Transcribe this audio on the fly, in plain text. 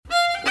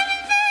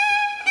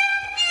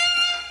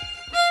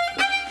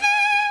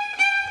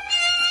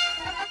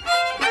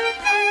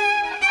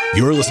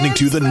You're listening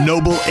to The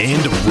Noble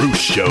and Roosh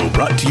Show,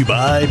 brought to you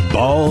by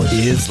Ball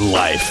is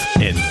Life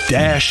and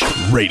Dash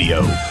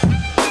Radio.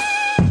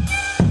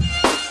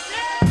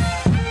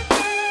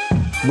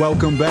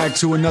 Welcome back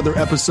to another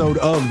episode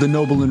of The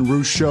Noble and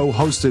Roosh Show,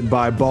 hosted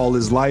by Ball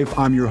is Life.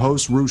 I'm your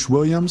host, Roosh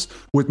Williams,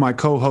 with my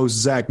co-host,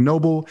 Zach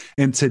Noble.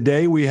 And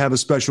today we have a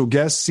special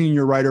guest,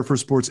 senior writer for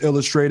Sports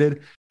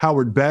Illustrated,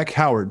 Howard Beck.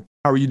 Howard,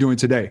 how are you doing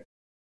today?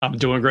 I'm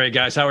doing great,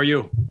 guys. How are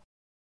you?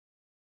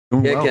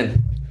 Doing well.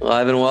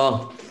 Alive and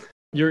well.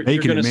 You're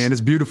gonna, man. It's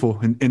beautiful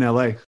in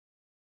LA.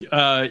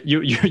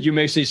 You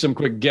may see some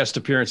quick guest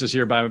appearances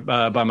here by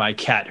my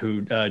cat,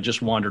 who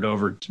just wandered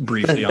over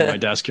briefly on my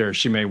desk here.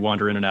 She may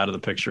wander in and out of the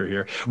picture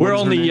here. We're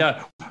only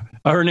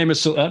her name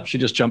is she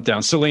just jumped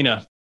down.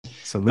 Selena.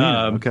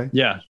 Okay.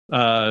 Yeah.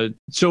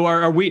 So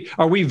are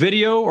we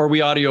video or are we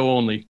audio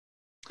only?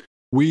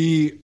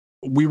 We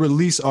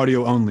release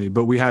audio only,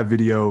 but we have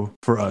video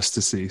for us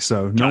to see.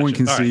 So no one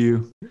can see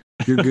you.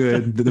 You're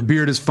good. The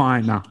beard is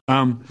fine now.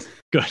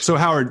 Good. So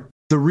Howard,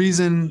 the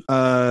reason,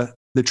 the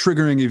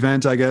triggering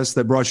event, I guess,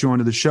 that brought you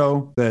onto the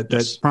show,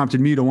 that prompted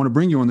me to want to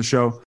bring you on the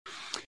show,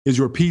 is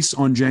your piece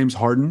on James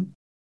Harden.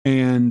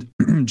 And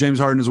James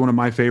Harden is one of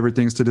my favorite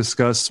things to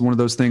discuss, one of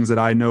those things that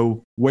I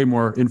know way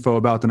more info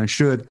about than I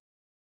should.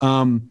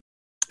 And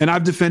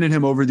I've defended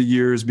him over the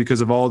years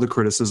because of all the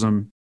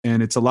criticism,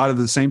 and it's a lot of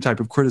the same type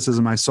of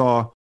criticism I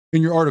saw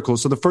in your article.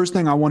 So the first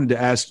thing I wanted to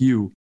ask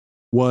you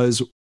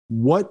was,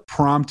 what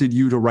prompted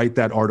you to write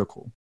that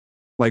article?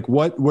 Like,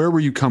 where were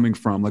you coming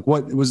from? Like,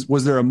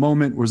 was there a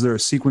moment? Was there a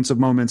sequence of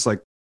moments?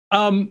 Like,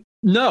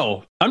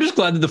 no, I'm just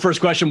glad that the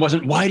first question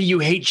wasn't, why do you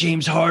hate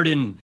James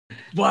Harden?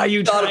 Why are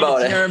you trying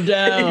to tear him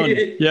down?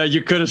 Yeah,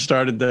 you could have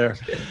started there.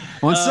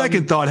 On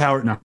second thought,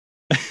 Howard, no.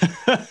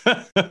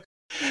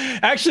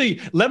 Actually,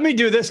 let me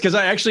do this, because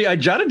I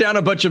jotted down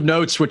a bunch of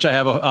notes, which I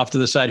have off to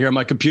the side here on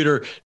my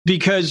computer,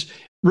 because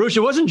Roosh,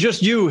 it wasn't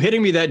just you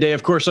hitting me that day,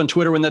 of course, on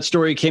Twitter when that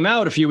story came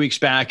out a few weeks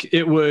back.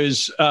 It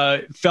was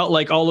felt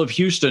like all of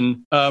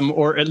Houston,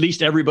 or at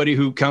least everybody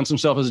who counts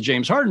himself as a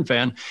James Harden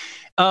fan.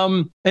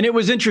 And it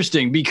was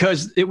interesting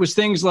because it was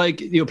things like,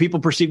 people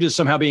perceived it as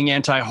somehow being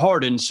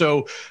anti-Harden.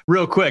 So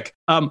real quick,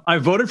 I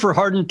voted for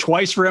Harden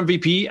twice for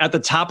MVP at the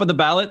top of the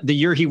ballot, the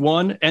year he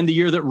won and the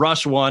year that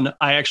Russ won.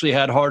 I actually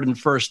had Harden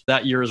first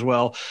that year as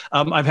well.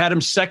 I've had him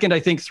second, I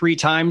think, 3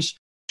 times.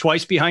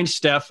 Twice behind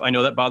Steph. I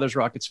know that bothers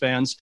Rockets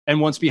fans.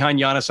 And once behind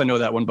Giannis. I know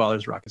that one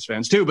bothers Rockets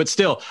fans too. But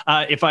still,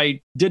 if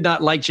I did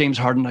not like James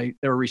Harden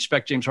or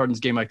respect James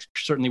Harden's game, I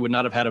certainly would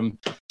not have had him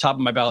top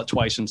of my ballot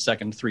twice and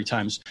second 3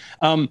 times.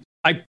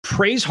 I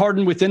praise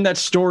Harden within that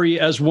story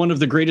as one of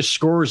the greatest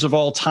scorers of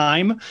all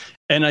time.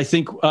 And I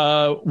think one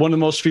of the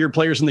most feared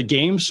players in the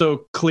game.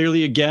 So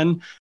clearly,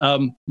 again,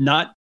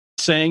 not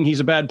saying he's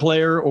a bad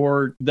player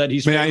or that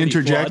he's... May I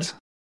interject? Flawed.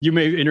 You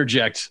may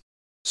interject.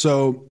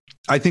 So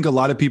I think a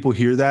lot of people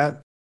hear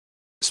that,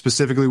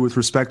 specifically with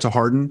respect to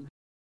Harden,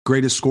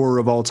 greatest scorer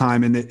of all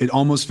time, and it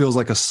almost feels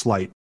like a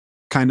slight,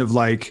 kind of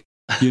like,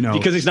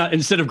 because he's not,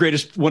 instead of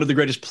one of the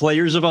greatest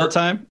players of all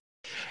time.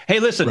 Hey,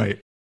 listen, right.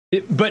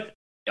 But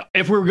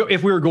if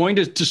we were going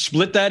to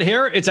split that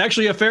hair, it's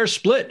actually a fair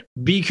split,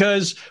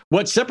 because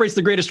what separates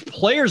the greatest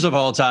players of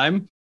all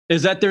time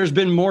is that there's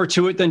been more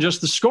to it than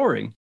just the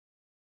scoring.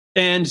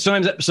 And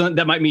sometimes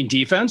that might mean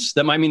defense,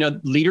 that might mean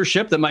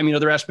leadership, that might mean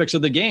other aspects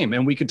of the game.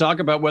 And we could talk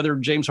about whether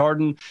James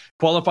Harden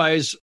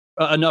qualifies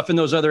enough in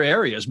those other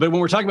areas. But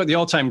when we're talking about the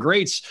all-time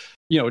greats,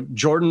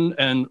 Jordan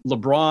and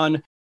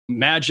LeBron,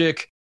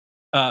 Magic,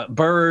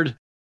 Bird,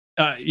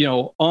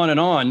 on and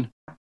on,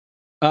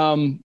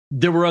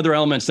 there were other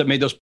elements that made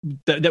those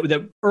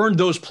that earned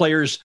those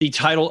players the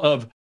title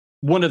of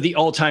one of the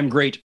all-time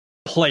great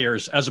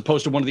players, as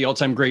opposed to one of the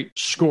all-time great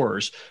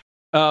scorers.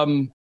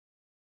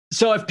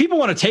 So if people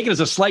want to take it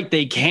as a slight,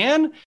 they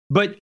can,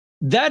 but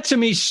that to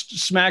me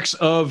smacks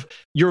of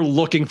you're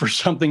looking for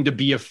something to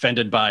be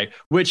offended by,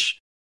 which,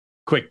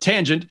 quick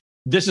tangent,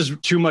 this is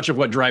too much of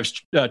what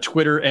drives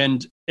Twitter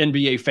and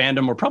NBA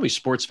fandom, or probably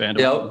sports fandom.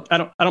 Yep.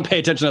 I don't pay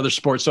attention to other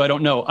sports, so I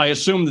don't know. I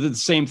assume that the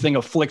same thing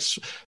afflicts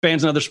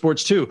fans in other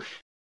sports too.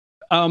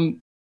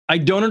 I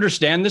don't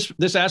understand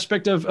this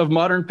aspect of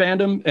modern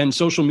fandom and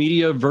social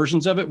media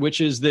versions of it,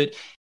 which is that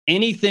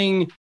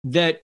anything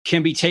that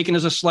can be taken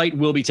as a slight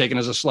will be taken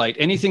as a slight.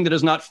 Anything that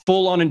is not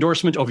full-on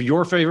endorsement of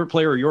your favorite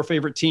player or your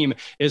favorite team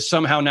is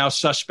somehow now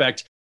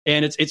suspect.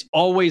 And it's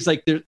always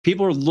like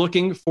people are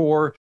looking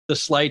for the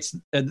slights,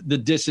 the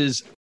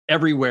disses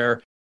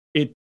everywhere.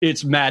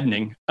 It's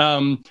maddening.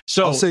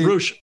 So,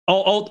 Roosh,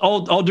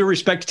 all due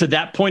respect to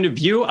that point of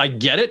view, I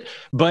get it,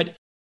 but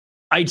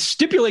I'd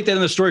stipulate that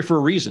in the story for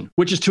a reason,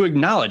 which is to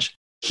acknowledge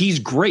he's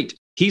great,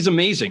 he's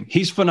amazing,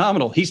 he's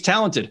phenomenal, he's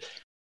talented.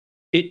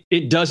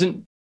 It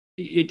doesn't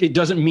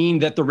mean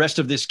that the rest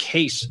of this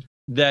case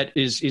that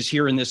is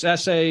here in this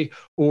essay,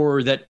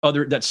 or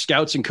that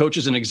scouts and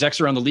coaches and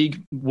execs around the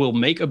league will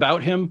make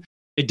about him,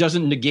 it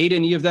doesn't negate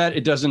any of that.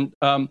 It doesn't.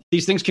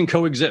 These things can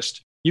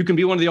coexist. You can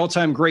be one of the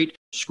all-time great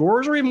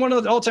scorers, or even one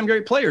of the all-time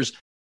great players,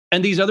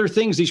 and these other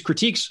things, these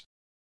critiques,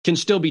 can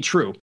still be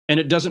true. And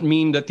it doesn't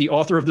mean that the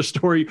author of the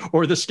story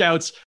or the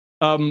scouts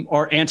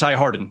are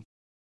anti-Harden.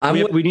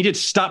 We need to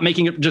stop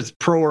making it just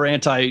pro or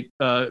anti,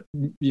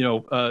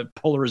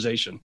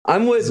 polarization.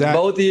 I'm with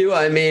both of you.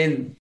 I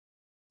mean,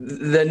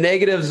 the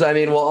negatives,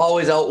 will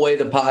always outweigh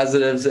the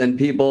positives, and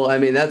people,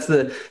 that's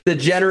the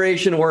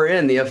generation we're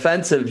in, the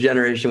offensive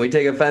generation. We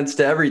take offense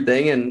to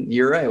everything, and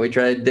you're right. We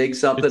try to dig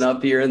something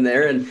up here and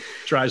there, and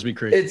drives me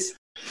crazy. It's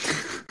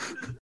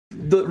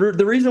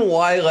the reason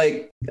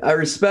why, I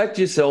respect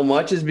you so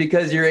much is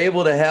because you're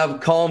able to have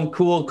calm,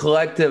 cool,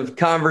 collective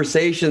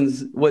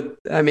conversations with,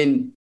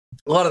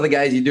 a lot of the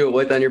guys you do it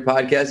with on your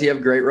podcast, you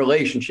have great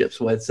relationships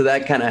with. So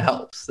that kind of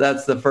helps.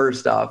 That's the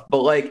first off.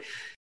 But I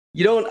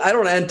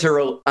don't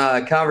enter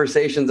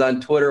conversations on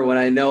Twitter when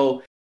I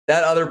know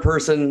that other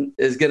person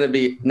is going to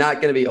be not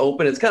going to be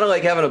open. It's kind of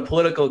like having a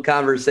political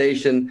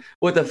conversation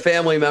with a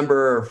family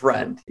member or a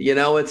friend.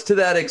 It's to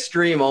that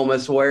extreme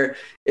almost, where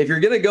if you're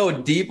going to go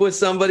deep with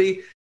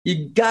somebody,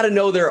 you got to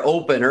know they're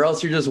open, or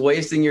else you're just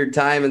wasting your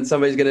time and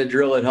somebody's going to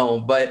drill it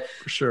home. But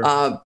for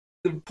sure.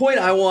 The point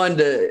I wanted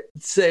to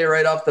say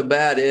right off the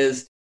bat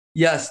is,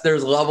 yes,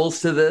 there's levels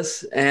to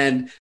this,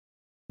 and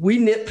we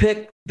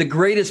nitpick the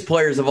greatest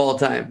players of all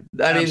time.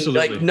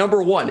 Absolutely.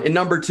 Number one and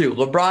number two,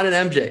 LeBron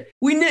and MJ.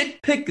 We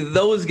nitpick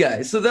those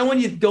guys. So then when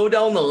you go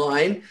down the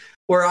line,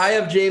 where I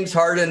have James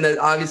Harden, that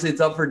obviously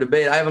it's up for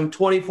debate, I have him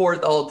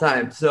 24th all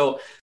time. So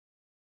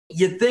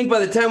you think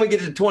by the time we get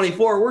to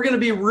 24, we're going to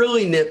be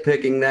really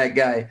nitpicking that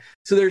guy.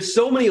 So there's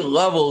so many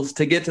levels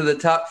to get to the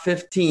top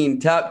 15,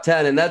 top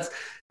 10, and that's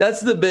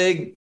the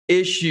big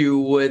issue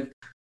with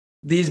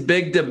these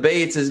big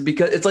debates, is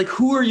because it's like,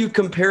 who are you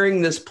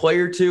comparing this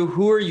player to?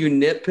 Who are you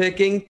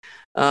nitpicking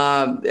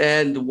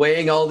and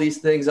weighing all these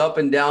things up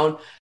and down?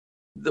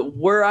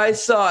 Where I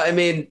saw, I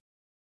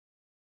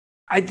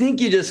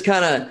think you just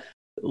kind of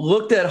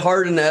looked at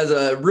Harden as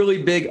a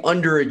really big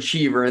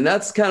underachiever. And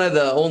that's kind of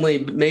the only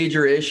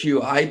major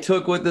issue I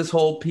took with this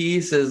whole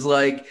piece, is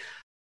I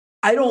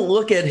don't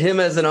look at him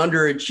as an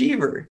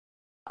underachiever.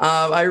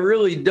 I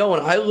really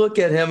don't. I look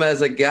at him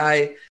as a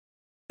guy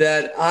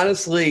that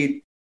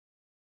honestly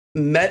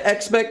met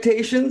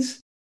expectations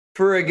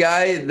for a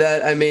guy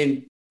that,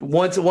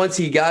 once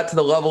he got to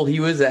the level he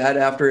was at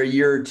after a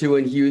year or two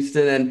in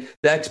Houston and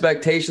the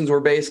expectations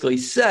were basically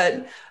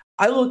set,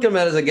 I look at him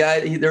as a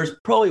guy, there's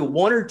probably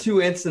one or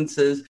two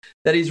instances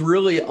that he's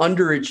really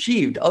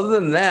underachieved. Other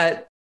than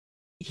that,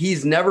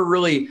 he's never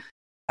really,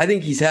 I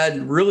think he's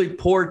had really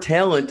poor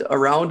talent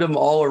around him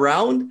all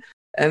around.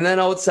 And then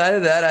outside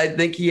of that, I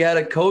think he had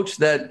a coach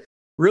that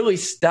really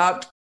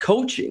stopped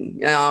coaching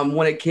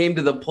when it came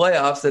to the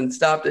playoffs and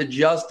stopped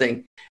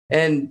adjusting.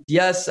 And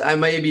yes, I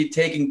may be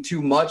taking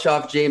too much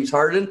off James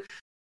Harden.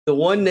 The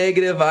one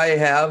negative I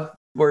have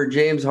for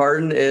James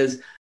Harden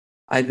is,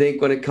 I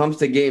think when it comes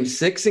to game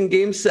 6 and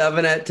game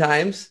 7 at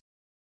times,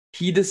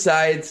 he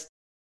decides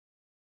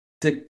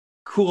to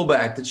cool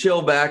back, to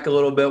chill back a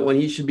little bit when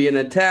he should be in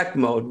attack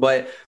mode.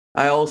 But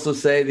I also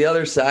say the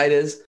other side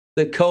is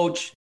the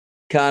coach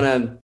kind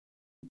of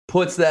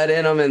puts that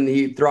in him, and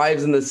he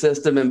thrives in the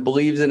system and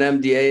believes in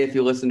MDA if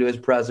you listen to his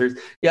pressers,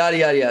 yada,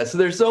 yada, yada. So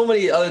there's so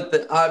many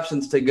other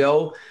options to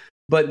go.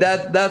 But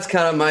that's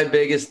kind of my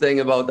biggest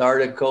thing about the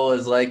article,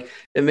 is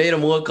it made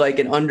him look like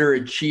an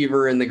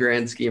underachiever in the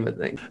grand scheme of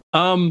things.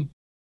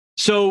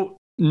 So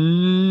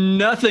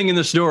nothing in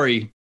the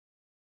story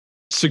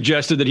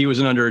suggested that he was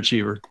an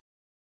underachiever.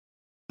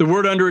 The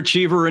word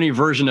underachiever or any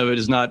version of it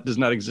does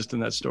not exist in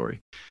that story.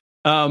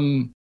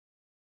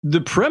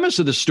 The premise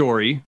of the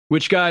story,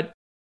 which got,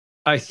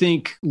 I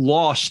think,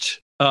 lost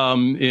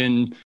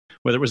in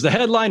whether it was the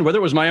headline, whether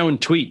it was my own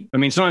tweet.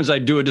 Sometimes I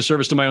do a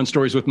disservice to my own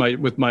stories with my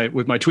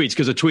tweets,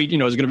 because a tweet, is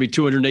going to be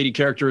 280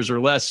 characters or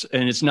less,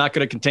 and it's not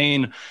going to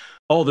contain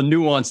all the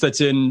nuance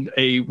that's in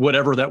a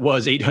whatever that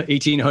was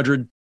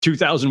 1,800,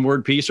 2,000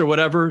 word piece or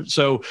whatever.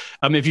 So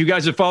if you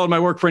guys have followed my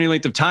work for any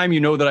length of time, you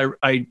know that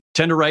I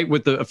tend to write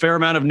with a fair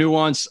amount of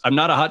nuance. I'm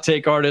not a hot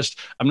take artist.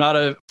 I'm not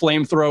a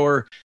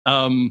flamethrower.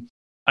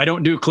 I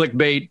don't do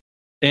clickbait,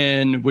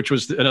 and which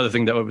was another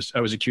thing that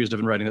I was accused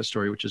of in writing that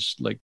story, which is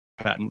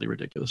patently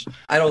ridiculous.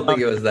 I don't think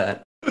it was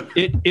that.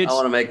 I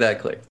want to make that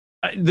clear.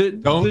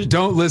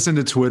 Don't listen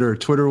to Twitter.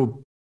 Twitter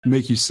will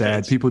make you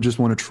sad. People just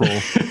want to troll.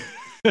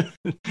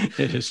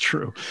 It is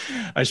true.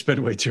 I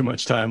spend way too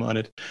much time on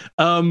it.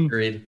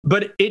 Agreed.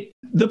 But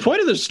the point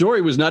of the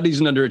story was not he's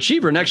an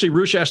underachiever. And actually,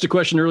 Roosh asked a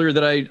question earlier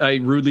that I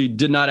rudely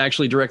did not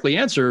actually directly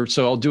answer,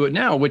 so I'll do it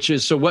now, which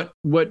is, so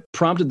what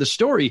prompted the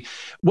story?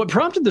 What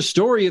prompted the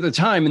story at the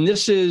time, and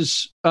this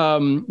is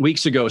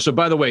weeks ago. So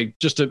by the way,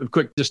 just a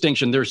quick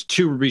distinction, there's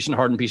 2 recent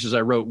Harden pieces I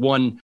wrote.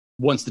 One,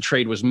 once the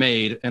trade was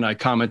made, and I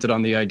commented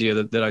on the idea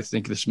that I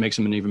think this makes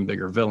him an even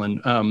bigger villain,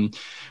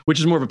 which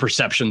is more of a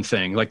perception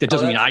thing. That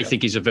doesn't mean I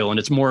think he's a villain.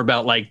 It's more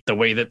about the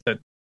way that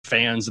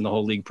fans and the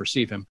whole league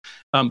perceive him.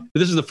 But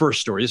this is the first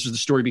story. This is the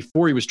story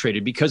before he was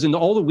traded, because in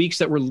all the weeks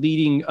that were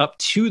leading up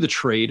to the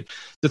trade,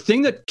 the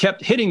thing that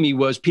kept hitting me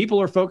was people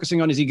are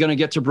focusing on, is he going to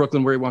get to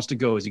Brooklyn where he wants to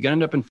go? Is he going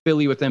to end up in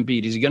Philly with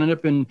Embiid? Is he going to end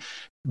up in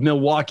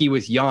Milwaukee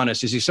with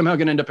Giannis? Is he somehow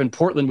going to end up in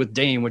Portland with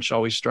Dame, which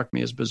always struck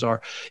me as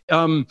bizarre.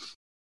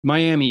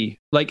 Miami,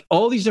 like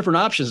all these different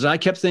options. And I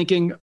kept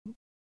thinking,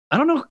 I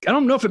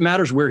don't know if it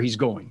matters where he's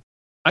going.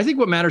 I think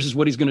what matters is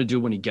what he's going to do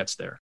when he gets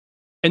there.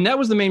 And that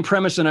was the main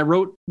premise. And I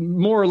wrote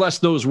more or less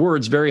those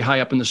words very high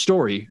up in the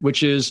story,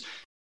 which is,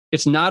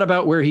 it's not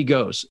about where he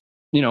goes.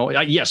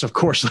 Yes, of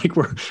course, like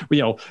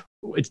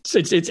it's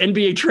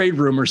NBA trade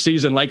rumor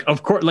season. Like,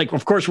 of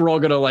course, we're all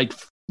going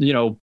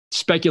to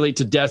speculate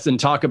to death and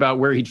talk about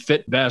where he'd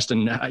fit best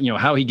and,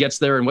 how he gets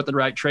there and what the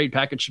right trade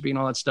package should be and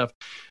all that stuff.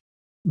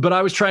 But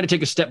I was trying to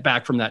take a step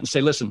back from that and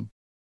say, listen,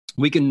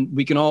 we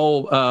can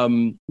all,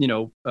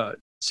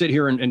 sit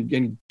here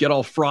and get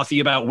all frothy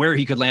about where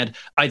he could land.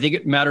 I think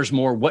it matters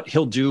more what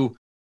he'll do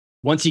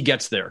once he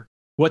gets there,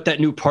 what that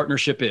new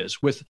partnership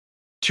is with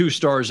two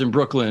stars in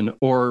Brooklyn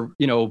or,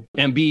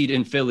 Embiid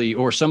in Philly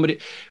or somebody.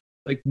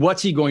 Like,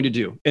 what's he going to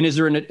do? And is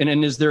there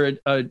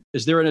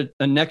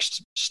a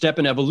next step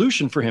in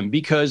evolution for him?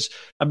 Because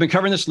I've been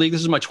covering this league.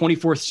 This is my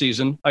 24th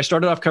season. I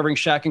started off covering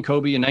Shaq and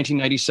Kobe in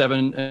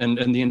 1997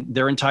 and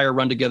their entire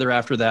run together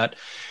after that.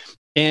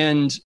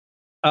 And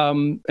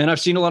I've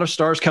seen a lot of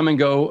stars come and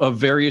go of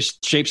various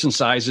shapes and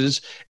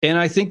sizes. And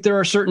I think there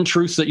are certain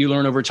truths that you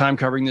learn over time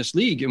covering this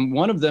league. And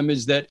one of them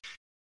is that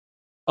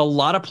a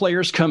lot of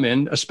players come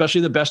in,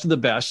 especially the best of the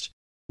best,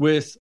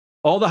 with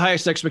all the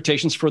highest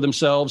expectations for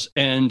themselves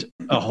and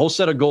a whole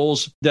set of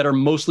goals that are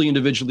mostly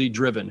individually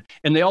driven.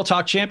 And they all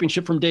talk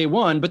championship from day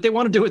one, but they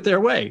want to do it their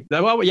way.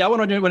 Well, yeah, I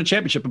want to win a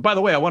championship. But by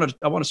the way, I want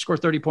to score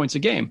 30 points a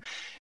game.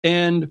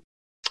 And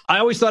I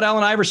always thought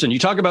Allen Iverson, you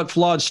talk about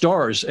flawed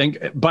stars.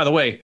 And by the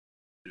way,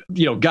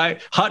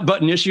 hot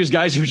button issues,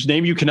 guys whose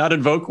name you cannot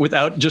invoke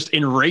without just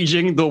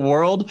enraging the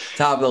world.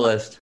 Top of the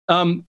list.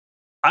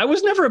 I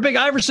was never a big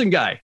Iverson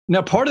guy.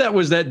 Now, part of that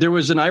was that there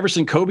was an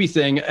Iverson-Kobe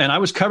thing, and I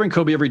was covering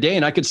Kobe every day,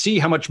 and I could see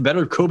how much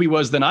better Kobe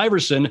was than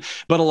Iverson.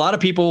 But a lot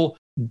of people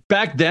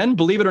back then,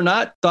 believe it or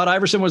not, thought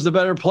Iverson was the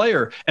better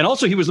player. And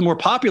also, he was the more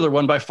popular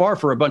one by far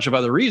for a bunch of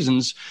other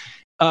reasons.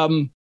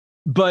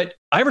 But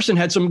Iverson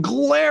had some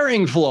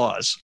glaring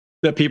flaws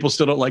that people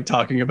still don't like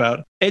talking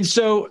about. And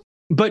so,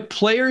 but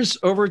players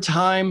over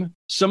time,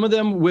 some of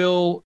them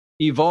will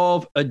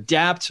evolve,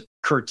 adapt,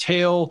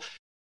 curtail,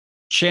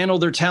 channel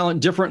their talent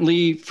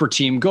differently for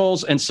team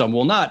goals, and some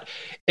will not.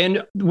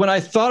 And when I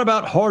thought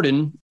about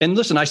Harden, and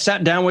listen, I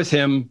sat down with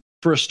him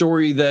for a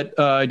story that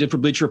I did for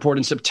Bleacher Report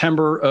in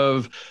September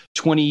of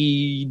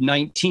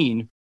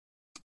 2019.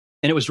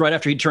 And it was right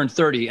after he turned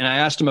 30. And I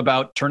asked him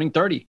about turning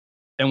 30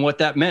 and what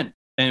that meant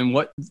and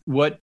what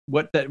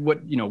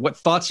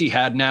thoughts he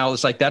had now.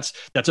 It's like, that's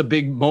a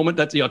big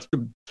moment.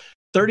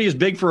 30 is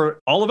big for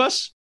all of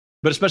us,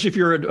 but especially if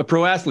you're a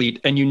pro athlete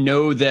and you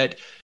know that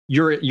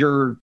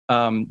your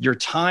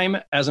time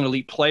as an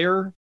elite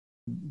player,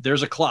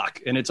 there's a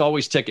clock and it's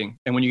always ticking.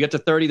 And when you get to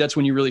 30, that's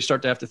when you really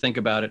start to have to think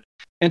about it.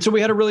 And so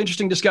we had a really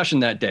interesting discussion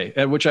that day,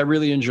 which I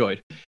really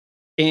enjoyed.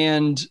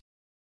 And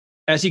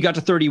as he got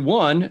to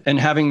 31 and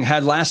having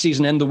had last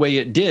season end the way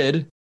it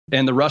did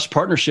and the Russ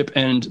partnership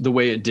end the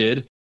way it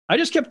did, I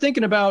just kept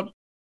thinking about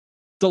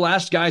the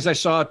last guys I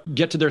saw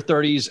get to their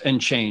 30s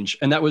and change.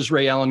 And that was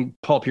Ray Allen,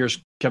 Paul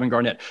Pierce, Kevin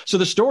Garnett. So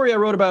the story I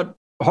wrote about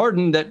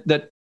Harden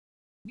that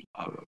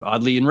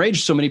oddly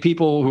enraged so many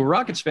people who are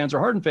Rockets fans or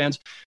Harden fans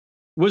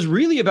was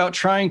really about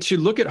trying to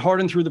look at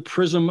Harden through the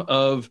prism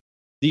of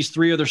these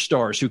three other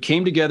stars who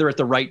came together at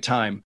the right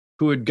time,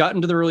 who had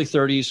gotten to their early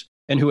 30s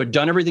and who had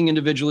done everything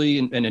individually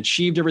and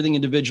achieved everything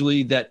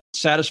individually that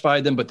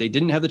satisfied them, but they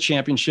didn't have the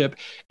championship.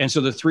 And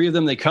so the three of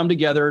them, they come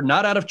together,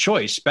 not out of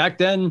choice. Back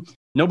then,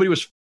 nobody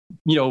was,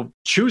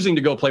 choosing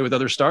to go play with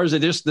other stars.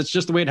 That's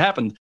just the way it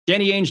happened.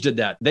 Danny Ainge did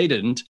that. They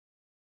didn't.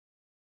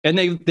 And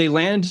they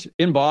land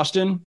in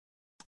Boston.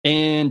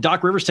 And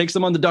Doc Rivers takes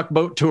them on the Duck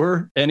Boat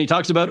Tour, and he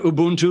talks about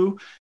Ubuntu,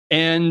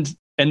 and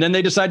then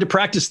they decide to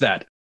practice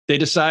that. They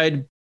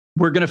decide,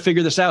 we're going to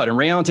figure this out. And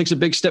Ray Allen takes a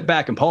big step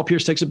back, and Paul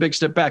Pierce takes a big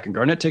step back, and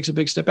Garnett takes a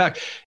big step back,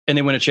 and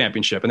they win a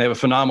championship, and they have a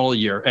phenomenal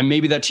year. And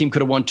maybe that team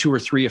could have won 2 or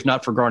 3 if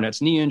not for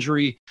Garnett's knee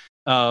injury.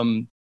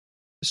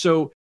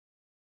 So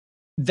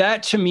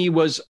that to me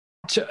was,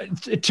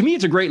 to me,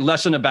 it's a great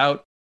lesson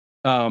about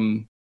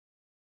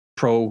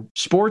pro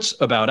sports,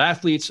 about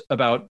athletes,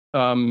 about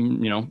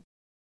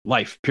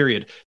life,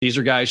 period. These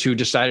are guys who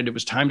decided it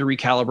was time to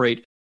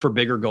recalibrate for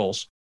bigger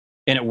goals,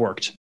 and it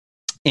worked.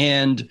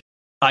 And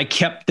I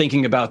kept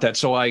thinking about that.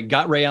 So I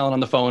got Ray Allen on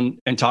the phone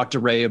and talked to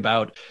Ray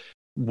about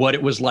what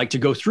it was like to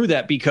go through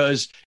that,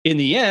 because in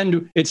the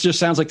end, it just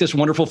sounds like this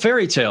wonderful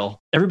fairy tale.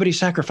 Everybody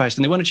sacrificed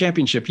and they won a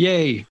championship.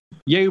 Yay.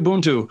 Yay,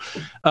 Ubuntu.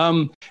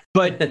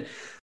 But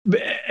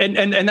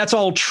that's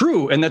all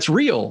true, and that's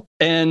real,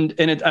 and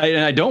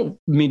I don't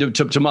mean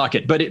to mock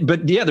it,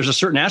 but yeah, there's a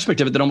certain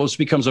aspect of it that almost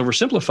becomes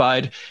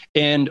oversimplified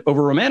and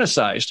over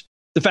romanticized.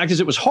 The fact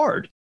is, it was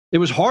hard. It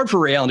was hard for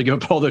Ray Allen to give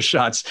up all those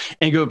shots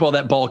and give up all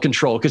that ball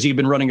control, because he'd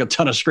been running a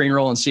ton of screen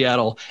roll in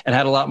Seattle and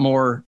had a lot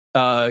more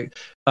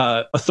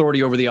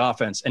authority over the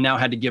offense, and now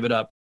had to give it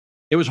up.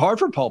 It was hard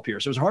for Paul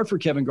Pierce. It was hard for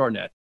Kevin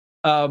Garnett.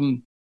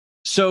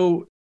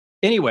 So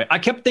Anyway, I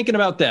kept thinking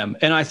about them,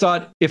 and I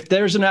thought if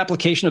there's an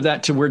application of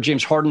that to where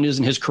James Harden is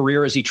in his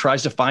career as he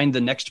tries to find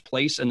the next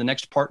place and the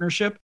next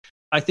partnership,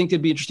 I think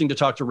it'd be interesting to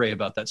talk to Ray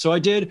about that. So I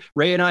did.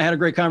 Ray and I had a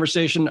great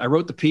conversation. I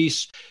wrote the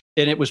piece,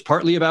 and it was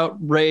partly about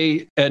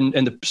Ray and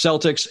the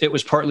Celtics. It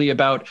was partly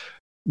about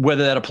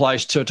whether that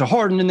applies to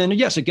Harden. And then,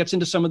 yes, it gets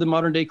into some of the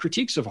modern day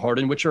critiques of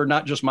Harden, which are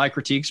not just my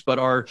critiques, but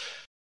are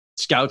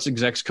scouts,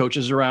 execs,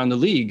 coaches around the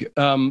league.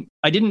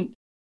 I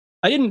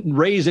didn't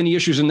raise any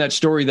issues in that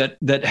story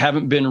that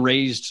haven't been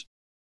raised,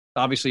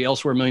 obviously,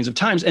 elsewhere millions of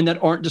times, and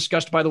that aren't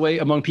discussed, by the way,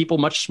 among people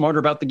much smarter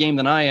about the game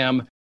than I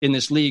am in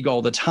this league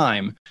all the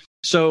time.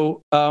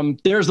 So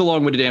there's the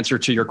long-winded answer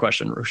to your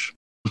question, Roosh.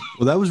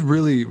 Well, that was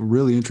really,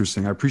 really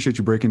interesting. I appreciate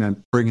you breaking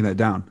that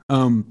down.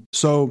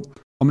 So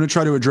I'm going to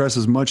try to address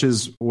as much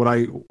as what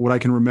I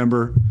can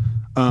remember.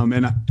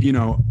 And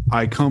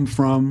I come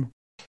from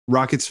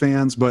Rockets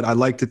fans, but I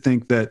like to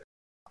think that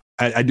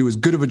I do as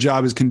good of a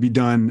job as can be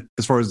done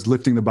as far as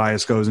lifting the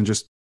bias goes and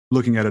just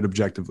looking at it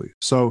objectively.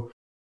 So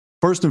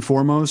first and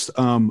foremost,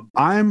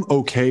 I'm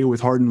okay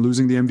with Harden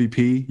losing the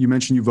MVP. You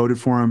mentioned you voted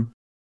for him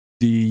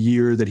the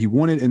year that he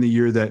won it and the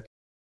year that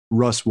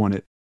Russ won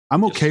it.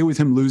 I'm okay with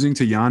him losing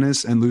to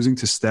Giannis and losing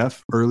to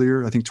Steph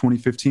earlier, I think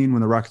 2015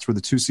 when the Rockets were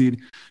the 2 seed,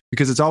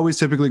 because it's always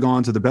typically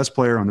gone to the best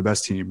player on the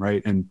best team,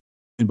 right? And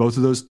in both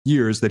of those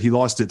years that he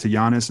lost it to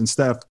Giannis and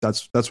Steph,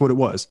 that's what it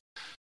was.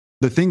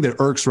 The thing that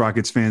irks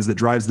Rockets fans, that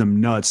drives them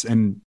nuts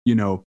and,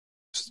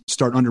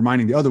 start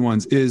undermining the other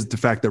ones, is the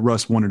fact that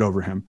Russ won it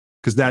over him,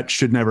 because that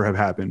should never have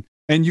happened.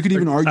 And you could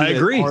even argue I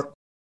agree.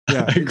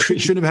 I agree. It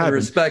shouldn't have happened.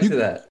 Respect to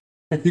that.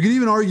 You could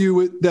even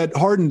argue that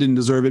Harden didn't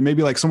deserve it.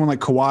 Maybe like someone like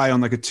Kawhi on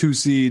like a 2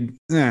 seed.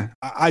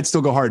 I'd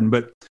still go Harden.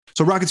 But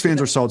so Rockets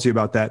fans are salty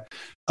about that.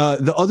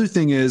 The other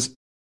thing is,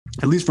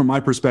 at least from my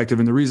perspective,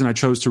 and the reason I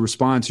chose to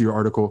respond to your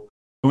article,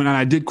 when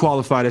I did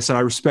qualify it, I said, I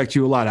respect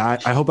you a lot.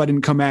 I hope I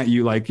didn't come at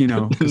you like,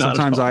 because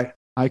sometimes I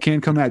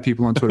can come at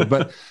people on Twitter.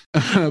 But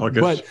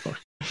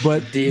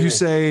but you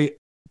say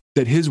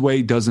that his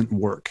way doesn't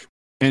work.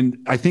 And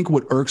I think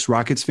what irks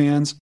Rockets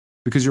fans,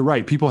 because you're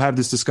right, people have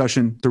this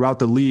discussion throughout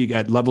the league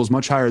at levels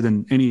much higher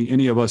than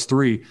any of us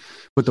three.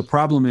 But the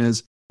problem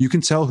is, you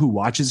can tell who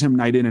watches him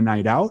night in and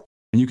night out,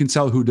 and you can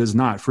tell who does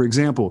not. For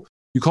example,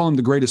 you call him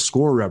the greatest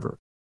scorer ever.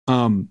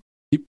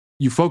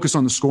 You focus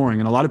on the scoring,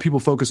 and a lot of people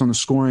focus on the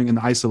scoring and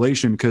the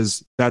isolation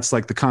because that's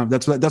like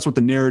that's what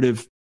the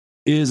narrative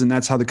is, and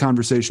that's how the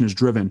conversation is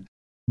driven.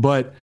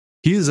 But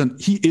he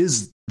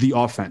is the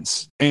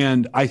offense,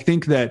 and I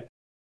think that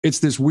it's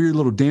this weird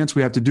little dance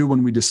we have to do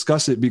when we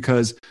discuss it,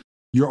 because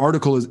your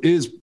article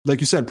is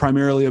like you said,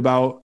 primarily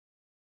about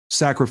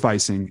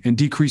sacrificing and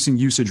decreasing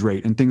usage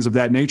rate and things of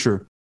that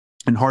nature.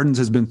 And Harden's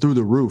has been through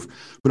the roof.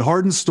 But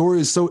Harden's story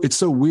is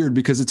so weird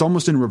because it's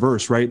almost in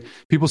reverse, right?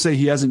 People say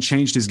he hasn't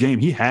changed his game.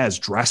 He has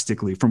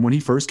drastically. From when he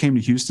first came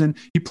to Houston,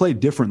 he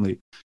played differently.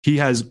 He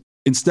has,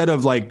 instead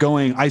of like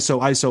going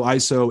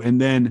ISO,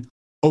 and then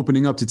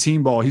opening up to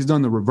team ball, he's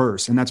done the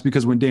reverse. And that's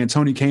because when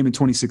D'Antoni came in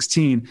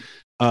 2016,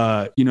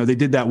 they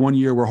did that 1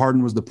 year where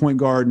Harden was the point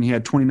guard and he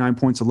had 29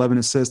 points, 11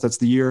 assists. That's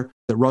the year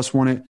that Russ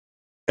won it.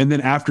 And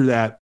then after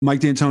that, Mike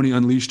D'Antoni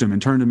unleashed him and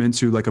turned him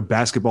into like a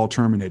basketball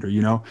terminator.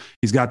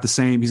 He's got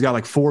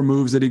like 4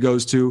 moves that he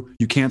goes to.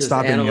 You can't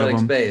stop any of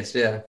them. Based,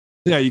 yeah.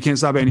 Yeah, you can't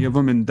stop any of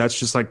them. And that's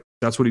just like,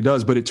 that's what he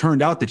does. But it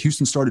turned out that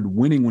Houston started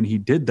winning when he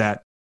did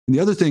that. And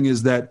the other thing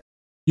is that,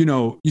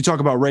 you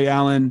talk about Ray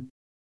Allen,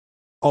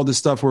 all this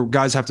stuff where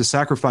guys have to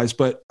sacrifice.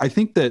 But I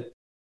think that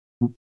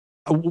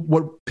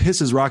what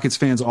pisses Rockets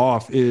fans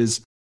off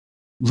is,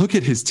 look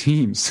at his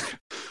teams.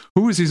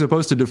 Who is he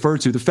supposed to defer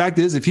to? The fact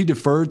is, if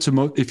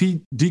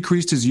he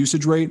decreased his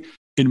usage rate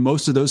in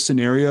most of those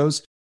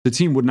scenarios, the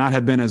team would not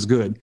have been as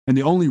good. And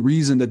the only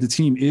reason that the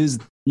team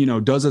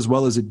does as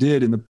well as it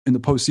did in the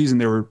postseason,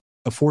 they were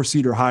a 4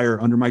 seed or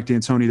higher under Mike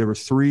D'Antoni. There were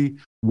 3,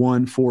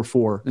 1, 4,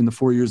 4 in the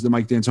 4 years that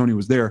Mike D'Antoni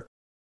was there.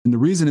 And the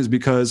reason is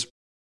because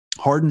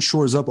Harden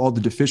shores up all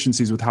the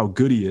deficiencies with how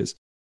good he is.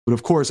 But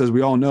of course, as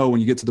we all know, when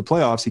you get to the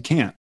playoffs, he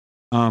can't,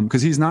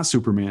 because he's not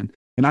Superman.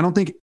 And I don't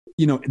think,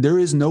 there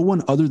is no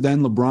one other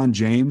than LeBron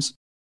James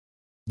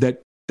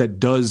that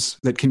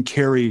can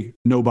carry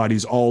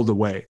nobodies all the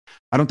way.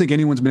 I don't think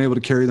anyone's been able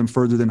to carry them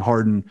further than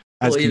Harden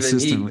as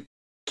consistently.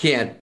 He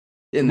can't.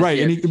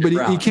 Right. He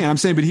can't. I'm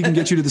saying, but he can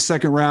get you to the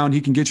second round. He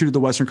can get you to the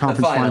Western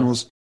Conference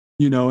Finals,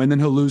 and then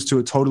he'll lose to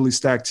a totally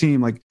stacked team.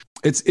 Like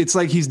it's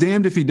like he's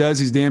damned if he does,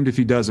 he's damned if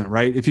he doesn't,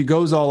 right? If he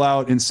goes all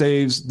out and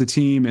saves the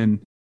team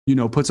and,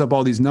 puts up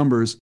all these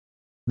numbers,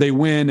 they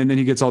win, and then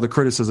he gets all the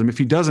criticism. If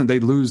he doesn't, they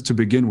lose to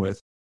begin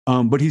with.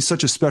 But he's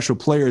such a special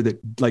player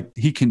that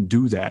he can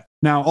do that.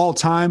 Now, all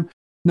time,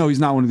 no, he's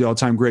not one of the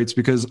all-time greats,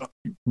 because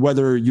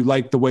whether you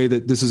like the way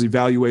that this is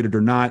evaluated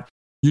or not,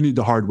 you need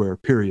the hardware,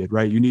 period,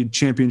 right? You need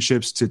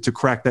championships to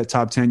crack that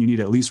top 10. You need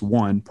at least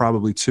 1,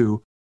 probably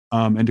 2,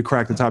 and to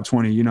crack the top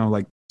 20,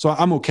 so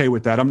I'm okay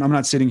with that. I'm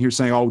not sitting here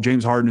saying, oh,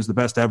 James Harden is the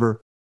best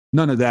ever.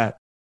 None of that.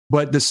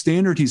 But the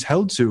standard he's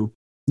held to,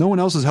 no one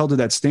else is held to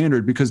that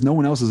standard, because no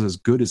one else is as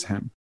good as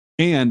him.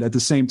 And at the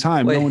same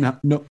time,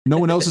 no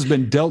one else has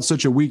been dealt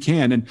such a weak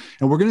hand. And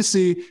we're going to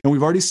see, and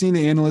we've already seen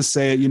the analysts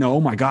say, oh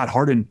my God,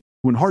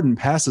 when Harden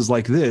passes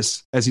like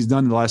this, as he's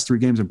done in the last 3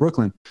 games in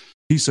Brooklyn,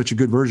 he's such a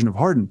good version of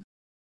Harden.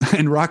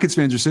 And Rockets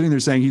fans are sitting there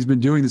saying he's been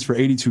doing this for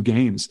 82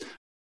 games.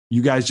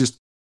 You guys just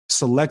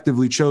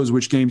selectively chose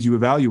which games you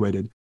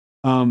evaluated.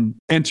 And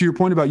to your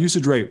point about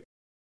usage rate,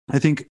 I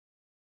think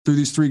through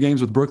these 3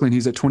 games with Brooklyn,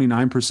 he's at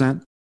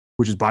 29%,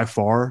 which is by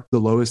far the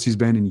lowest he's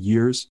been in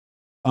years.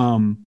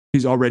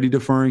 He's already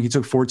deferring. He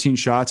took 14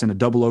 shots in a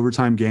double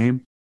overtime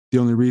game. The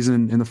only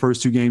reason in the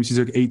first 2 games, he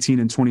took 18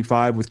 and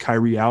 25 with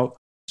Kyrie out.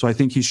 So I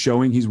think he's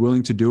showing he's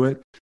willing to do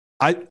it.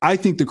 I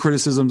think the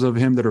criticisms of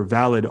him that are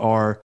valid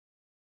are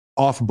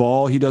off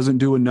ball. He doesn't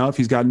do enough.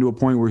 He's gotten to a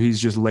point where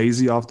he's just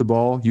lazy off the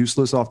ball,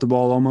 useless off the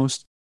ball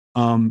almost.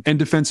 And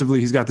defensively,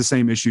 he's got the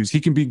same issues. He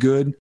can be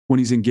good when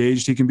he's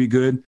engaged. He can be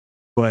good,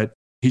 but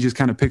he just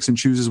kind of picks and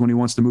chooses when he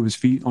wants to move his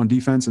feet on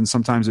defense. And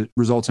sometimes it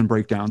results in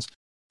breakdowns.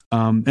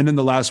 And then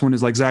the last one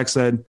is, like Zach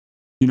said,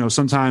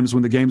 sometimes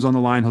when the game's on the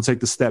line, he'll take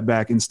the step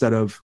back instead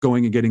of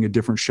going and getting a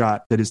different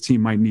shot that his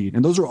team might need.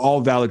 And those are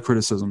all valid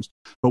criticisms.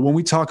 But when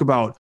we talk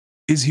about,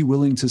 is he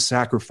willing to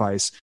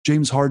sacrifice?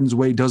 James Harden's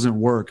way doesn't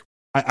work.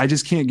 I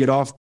just can't get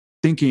off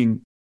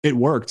thinking it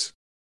worked.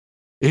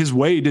 His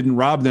way didn't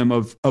rob them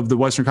of the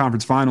Western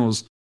Conference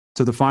Finals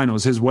to the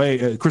finals. His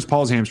way, Chris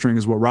Paul's hamstring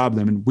is what robbed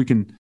them. And we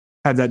can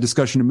have that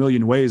discussion a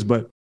million ways.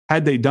 But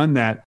had they done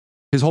that,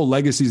 his whole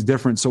legacy is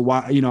different. So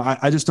why,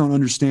 I just don't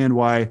understand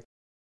why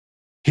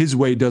his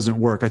way doesn't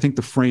work. I think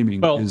the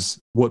framing is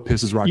what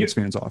pisses Rockets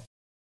fans off.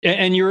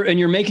 And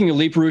you're making a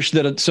leap, Roosh,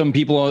 that some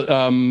people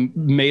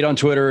made on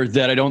Twitter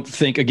that I don't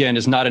think, again,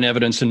 is not an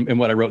evidence in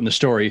what I wrote in the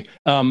story.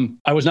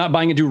 I was not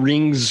buying into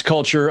rings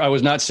culture. I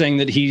was not saying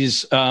that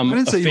he's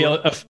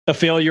a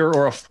failure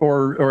or a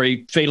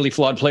fatally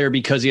flawed player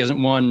because he hasn't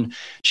won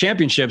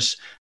championships.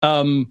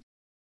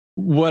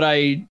 What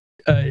I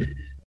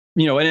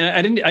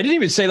I didn't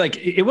even say, like,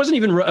 it wasn't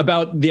even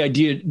about the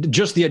idea,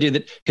 just the idea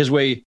that his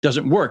way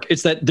doesn't work.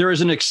 It's that there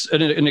is an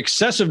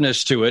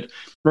excessiveness to it,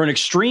 or an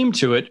extreme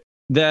to it,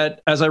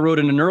 that, as I wrote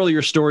in an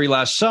earlier story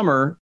last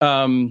summer,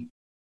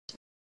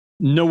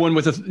 no one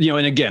with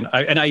and again,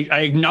 I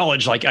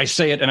acknowledge, like I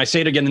say it, and I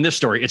say it again in this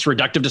story, it's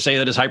reductive to say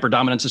that his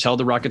hyperdominance has held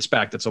the Rockets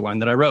back. That's a line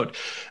that I wrote.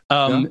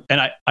 And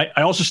I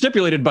also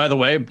stipulated, by the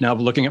way, now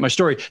looking at my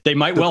story, they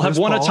might well have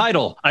won a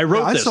title. I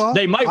wrote this.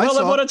 They might well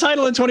have won a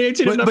title in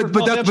 2018.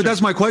 But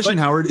that's my question,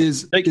 Howard,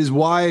 is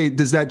why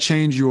does that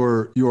change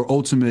your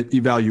ultimate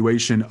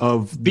evaluation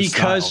of the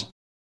style?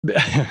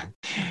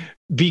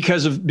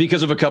 Because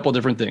of a couple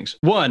different things.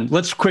 One,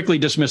 let's quickly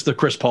dismiss the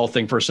Chris Paul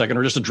thing for a second,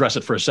 or just address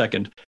it for a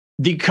second.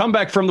 The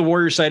comeback from the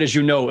Warriors side, as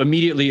you know,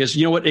 immediately is,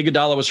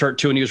 Iguodala was hurt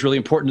too, and he was really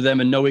important to them.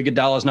 And no,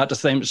 Iguodala is not the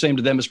same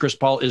to them as Chris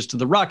Paul is to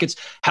the Rockets.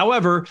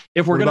 However,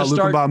 if we're going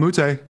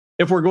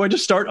to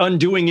start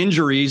undoing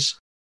injuries,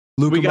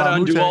 we got to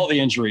undo all the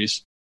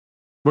injuries.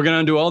 We're going to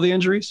undo all the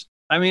injuries.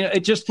 I mean, it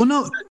just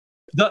don't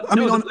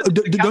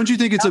you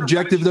think it's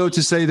objective though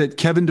to say that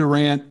Kevin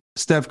Durant,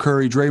 Steph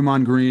Curry,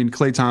 Draymond Green,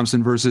 Klay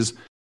Thompson versus,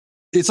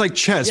 it's like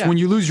chess. Yeah. When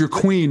you lose your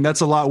queen, that's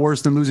a lot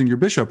worse than losing your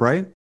bishop,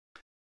 right?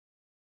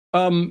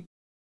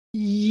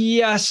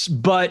 Yes,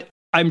 but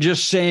I'm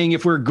just saying,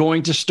 if we're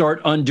going to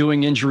start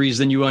undoing injuries,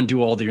 then you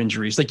undo all the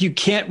injuries. Like,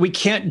 we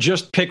can't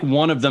just pick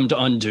one of them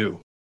to undo.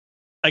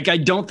 Like, I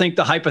don't think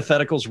the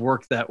hypotheticals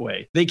work that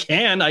way. They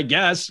can, I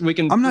guess.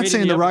 I'm not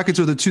saying the Rockets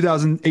are the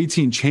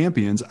 2018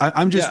 champions.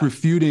 I'm just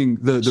refuting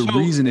the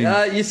reasoning.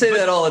 You say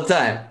that all the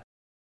time.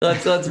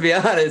 Let's be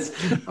honest.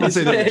 I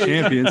say they're the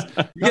champions.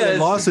 They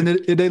lost, and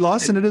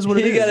it is what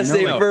it is. You got to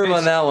stay firm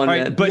on that one,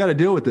 man. But you got to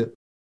deal with it.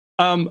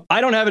 I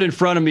don't have it in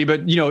front of me,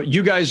 but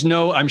you guys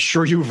know, I'm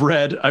sure you've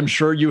read, I'm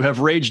sure you have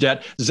raged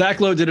at.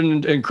 Zach Lowe did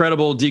an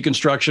incredible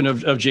deconstruction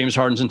of James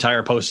Harden's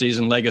entire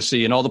postseason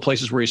legacy and all the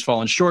places where he's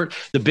fallen short.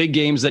 The big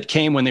games that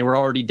came when they were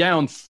already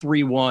down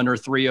 3-1 or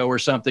 3-0 or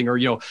something, or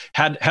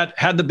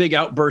had the big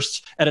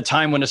outbursts at a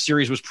time when a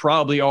series was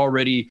probably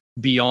already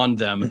beyond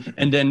them.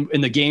 And then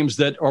in the games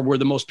that were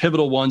the most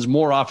pivotal ones,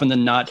 more often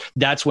than not,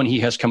 that's when he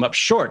has come up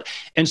short.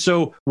 And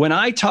so when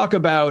I talk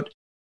about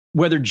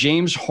whether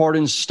James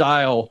Harden's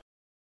style,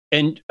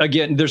 and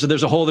again,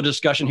 there's a whole other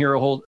discussion here, a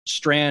whole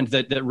strand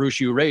that Roosh,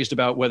 you raised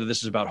about whether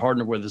this is about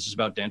Harden or whether this is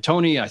about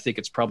D'Antoni. I think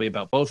it's probably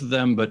about both of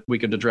them, but we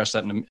could address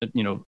that in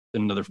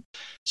another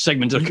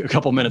segment a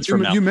couple minutes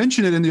from now. You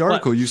mentioned it in the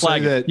article. You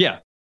say that. Yeah.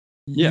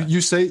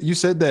 You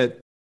said that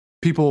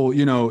people,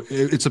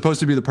 it's supposed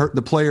to be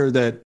the player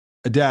that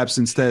adapts.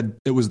 Instead,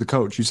 it was the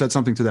coach. You said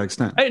something to that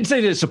extent. I didn't say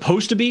that it's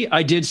supposed to be.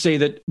 I did say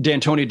that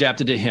D'Antoni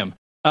adapted to him.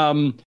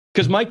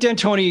 Because Mike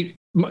D'Antoni,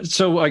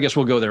 so I guess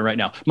we'll go there right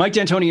now. Mike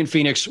D'Antoni in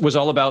Phoenix was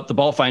all about the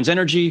ball finds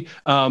energy.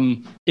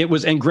 And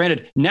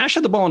granted, Nash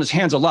had the ball in his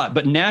hands a lot,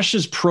 but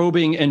Nash's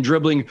probing and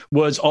dribbling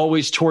was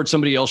always towards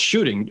somebody else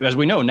shooting. As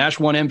we know, Nash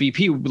won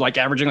MVP, like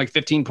averaging like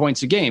 15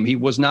 points a game. He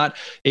was not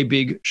a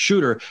big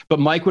shooter, but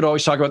Mike would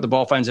always talk about the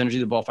ball finds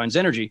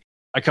energy.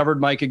 I covered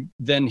Mike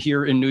then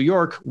here in New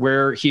York,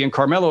 where he and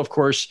Carmelo, of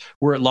course,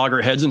 were at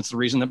loggerheads, and it's the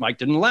reason that Mike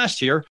didn't last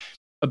here.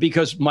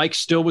 because Mike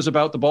still was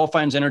about the ball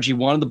finds energy,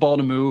 wanted the ball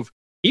to move,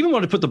 even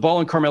wanted to put the ball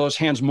in Carmelo's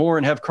hands more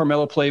and have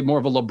Carmelo play more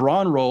of a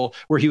LeBron role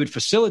where he would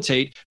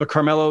facilitate, but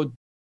Carmelo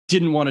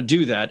didn't want to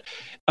do that.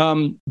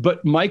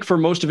 But Mike, for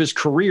most of his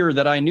career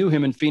that I knew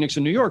him in Phoenix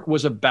and New York,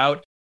 was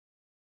about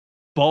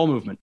ball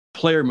movement,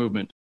 player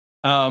movement,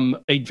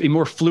 a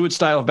more fluid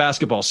style of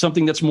basketball,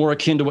 something that's more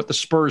akin to what the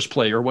Spurs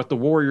play or what the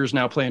Warriors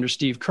now play under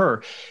Steve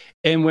Kerr.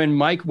 And when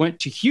Mike went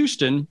to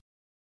Houston,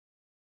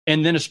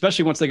 and then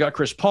especially once they got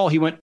Chris Paul, he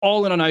went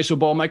all in on iso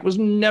ball. Mike was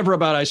never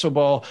about iso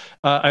ball.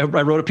 I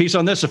wrote a piece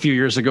on this a few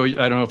years ago. I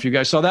don't know if you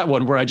guys saw that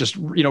one, where I just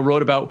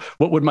wrote about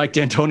what would Mike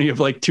D'Antoni of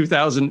like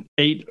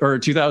 2008 or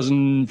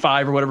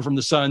 2005 or whatever from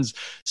the Suns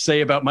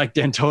say about Mike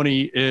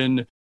D'Antoni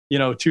in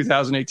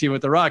 2018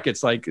 with the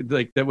Rockets. Like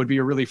that would be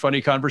a really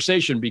funny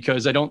conversation,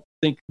 because I don't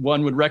think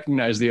one would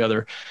recognize the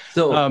other.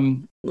 So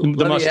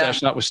the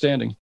mustache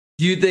notwithstanding.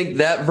 Do you think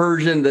that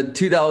version,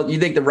 you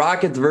think the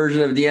Rockets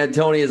version of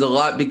D'Antoni is a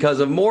lot because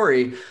of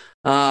Morey?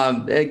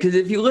 Because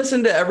if you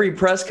listen to every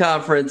press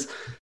conference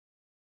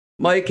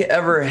Mike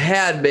ever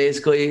had,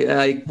 basically,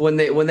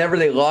 whenever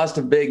they lost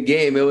a big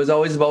game, it was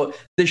always about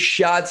the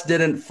shots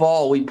didn't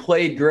fall. We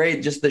played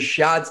great, just the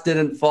shots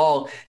didn't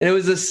fall. And it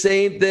was the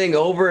same thing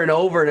over and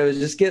over, and it was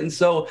just getting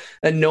so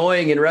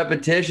annoying and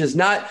repetitious.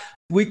 Not,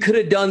 we could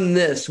have done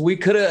this, we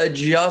could have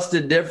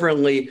adjusted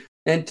differently,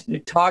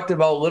 and talked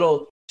about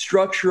little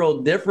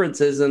structural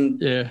differences and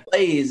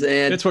plays.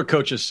 And it's what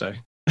coaches say.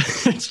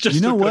 It's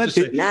just what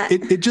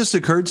it just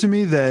occurred to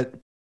me that,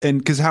 and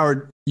because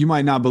Howard, you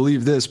might not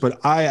believe this, but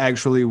I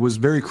actually was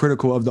very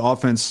critical of the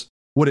offense,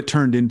 what it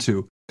turned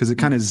into, because it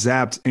kind of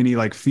zapped any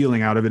like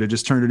feeling out of it. It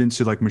just turned it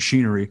into like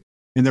machinery.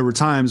 And there were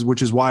times,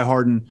 which is why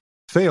Harden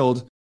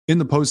failed in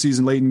the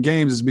postseason late in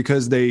games, is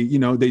because they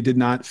did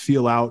not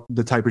feel out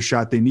the type of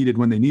shot they needed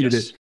when they needed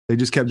it. They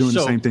just kept doing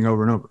the same thing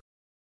over and over.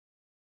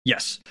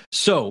 Yes.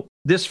 So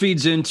this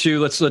feeds into,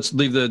 let's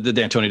leave the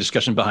D'Antoni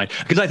discussion behind,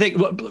 because I think,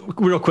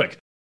 real quick,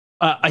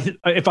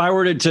 if I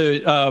were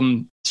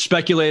to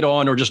speculate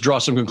on or just draw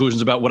some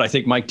conclusions about what I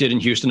think Mike did in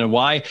Houston and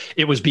why,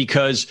 it was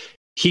because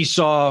he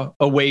saw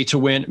a way to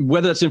win,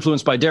 whether that's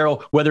influenced by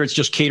Daryl, whether it's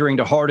just catering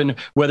to Harden,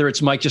 whether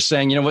it's Mike just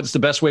saying, what's the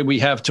best way we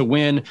have to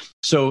win?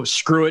 So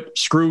screw it,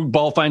 screw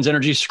ball finds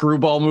energy, screw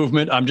ball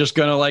movement. I'm just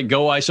going to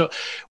go ISO.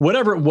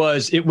 Whatever it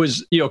was,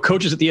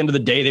 coaches at the end of the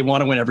day, they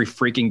want to win every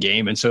freaking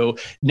game. And so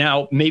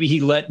now maybe he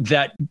let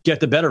that get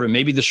the better of him.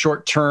 Maybe the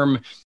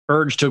short-term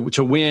urge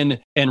to win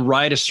and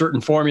ride a certain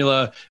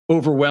formula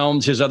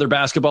overwhelmed his other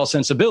basketball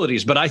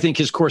sensibilities. But I think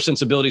his core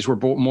sensibilities were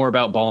more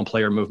about ball and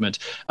player movement.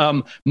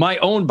 My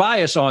own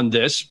bias on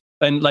this,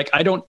 and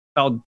I don't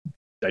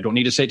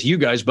need to say it to you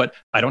guys, but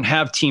I don't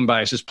have team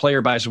biases,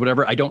 player biases,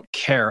 whatever. I don't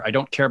care. I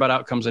don't care about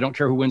outcomes. I don't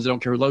care who wins. I don't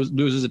care who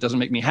loses. It doesn't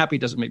make me happy.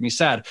 It doesn't make me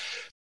sad.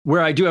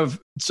 Where I do have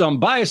some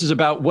biases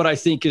about what I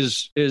think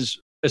is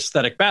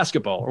aesthetic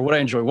basketball, or what I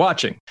enjoy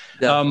watching.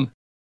 Yeah.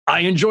 I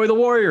enjoy the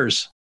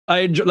Warriors. I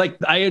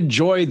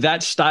enjoy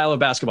that style of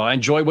basketball. I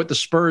enjoy when the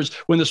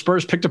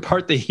Spurs picked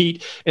apart the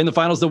Heat in the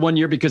finals the one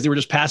year because they were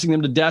just passing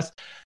them to death.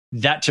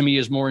 That to me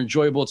is more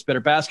enjoyable. It's better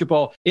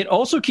basketball. It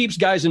also keeps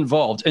guys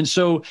involved. And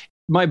so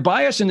my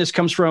bias in this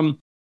comes from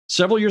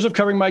several years of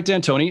covering Mike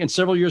D'Antoni and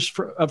several years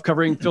of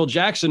covering Phil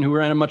Jackson, who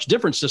ran a much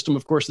different system,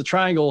 of course, the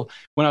triangle,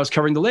 when I was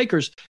covering the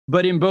Lakers.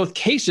 But in both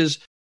cases,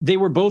 they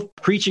were both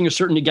preaching a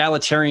certain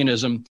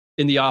egalitarianism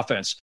in the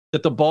offense,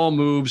 that the ball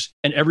moves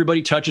and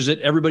everybody touches it.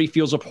 Everybody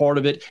feels a part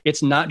of it.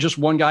 It's not just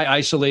one guy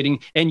isolating.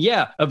 And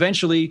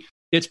eventually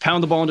it's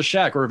pound the ball into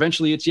Shaq, or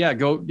eventually it's,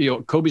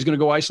 Kobe's going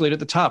to go isolate at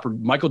the top, or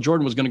Michael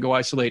Jordan was going to go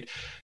isolate.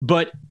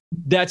 But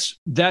that's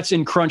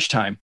in crunch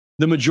time.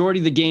 The majority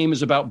of the game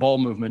is about ball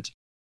movement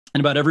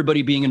and about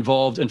everybody being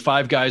involved and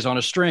five guys on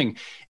a string.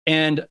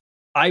 And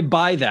I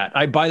buy that.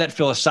 I buy that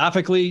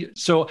philosophically.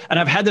 So, and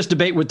I've had this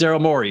debate with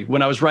Daryl Morey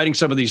when I was writing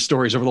some of these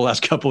stories over the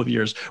last couple of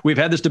years. We've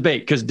had this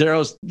debate because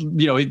Daryl's,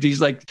 he's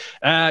like,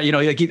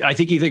 I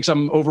think he thinks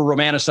I'm over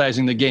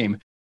romanticizing the game,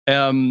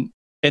 and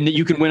that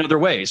you can win other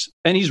ways.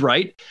 And he's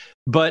right.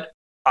 But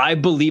I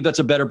believe that's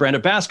a better brand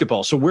of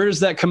basketball. So where does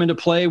that come into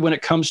play when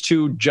it comes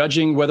to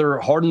judging whether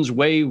Harden's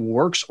way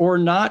works or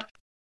not?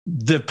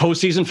 The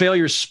postseason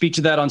failures speak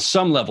to that on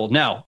some level.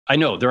 Now, I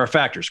know there are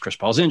factors. Chris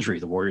Paul's injury,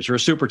 the Warriors are a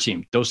super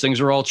team. Those things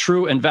are all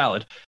true and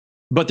valid.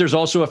 But there's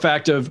also a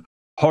fact of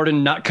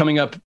Harden not coming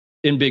up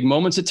in big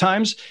moments at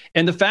times.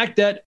 And the fact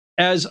that,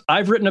 as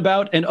I've written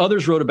about and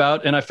others wrote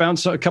about, and I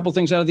found a couple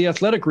things out of The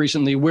Athletic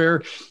recently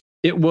where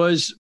it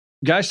was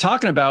guys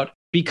talking about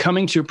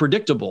becoming too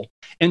predictable.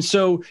 And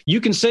so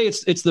you can say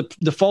it's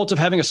the fault of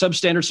having a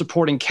substandard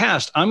supporting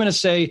cast. I'm going to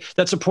say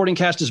that supporting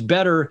cast is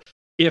better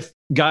if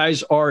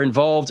guys are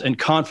involved and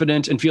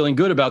confident and feeling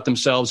good about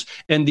themselves.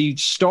 And the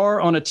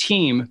star on a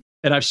team,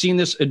 and I've seen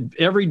this in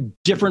every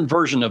different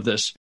version of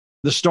this,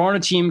 the star on a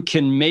team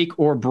can make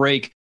or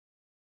break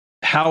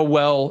how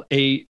well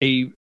a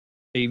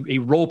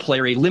role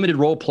player, a limited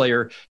role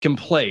player, can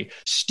play.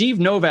 Steve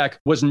Novak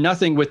was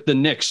nothing with the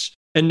Knicks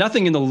and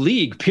nothing in the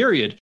league,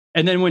 period,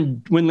 And then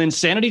when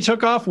Linsanity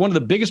took off, one of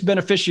the biggest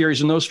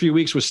beneficiaries in those few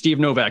weeks was Steve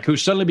Novak, who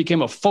suddenly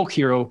became a folk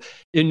hero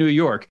in New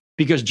York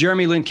because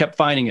Jeremy Lin kept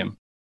finding him.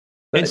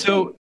 And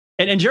so,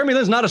 and Jeremy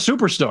Lin's not a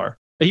superstar.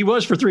 He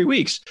was for 3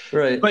 weeks.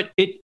 Right. But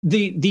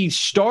the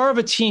star of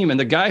a team and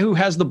the guy who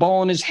has the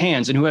ball in his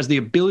hands and who has the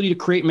ability to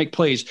create and make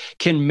plays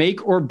can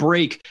make or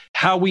break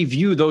how we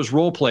view those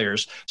role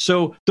players.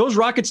 So those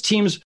Rockets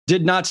teams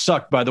did not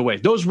suck, by the way.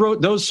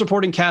 Those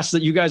supporting casts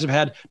that you guys have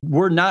had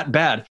were not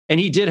bad. And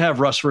he did have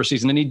Russ for a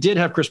season, and he did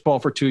have Chris Paul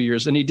for 2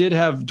 years, and he did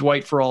have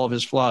Dwight for all of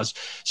his flaws.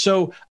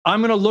 So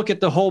I'm going to look at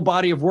the whole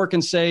body of work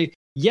and say,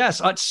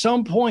 yes, at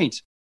some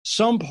point,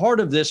 some part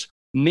of this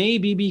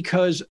maybe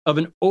because of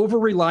an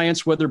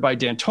over-reliance, whether by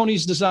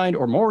D'Antoni's design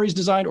or Morey's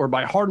design or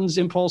by Harden's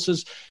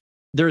impulses.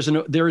 There is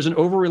an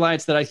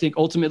over-reliance that I think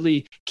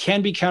ultimately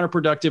can be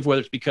counterproductive, whether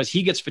it's because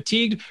he gets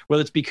fatigued,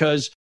 whether it's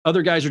because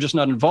other guys are just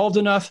not involved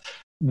enough.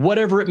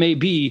 Whatever it may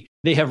be,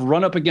 they have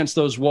run up against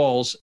those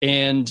walls.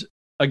 And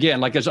again,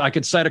 like I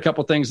could cite a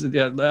couple things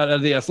out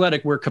of The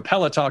Athletic where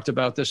Capella talked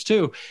about this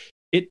too.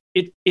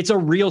 It's a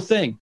real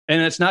thing.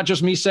 And it's not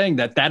just me saying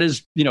that. That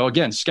is,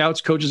 again, scouts,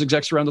 coaches,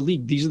 execs around the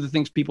league. These are the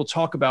things people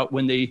talk about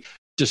when they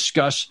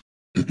discuss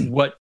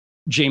what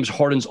James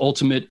Harden's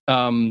ultimate,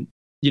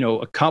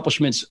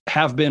 accomplishments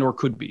have been or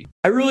could be.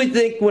 I really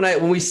think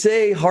when we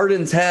say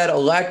Harden's had a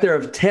lack there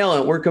of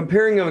talent, we're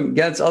comparing him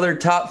against other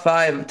top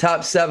 5,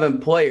 top 7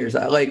 players.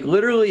 Like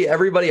literally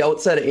everybody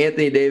outside of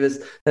Anthony Davis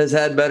has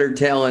had better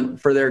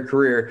talent for their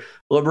career.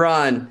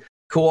 LeBron,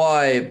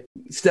 Kawhi,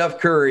 Steph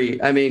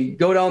Curry, I mean,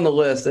 go down the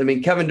list. I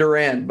mean, Kevin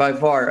Durant by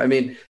far. I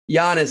mean,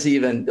 Giannis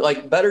even,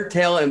 like better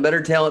talent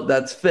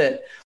that's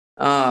fit.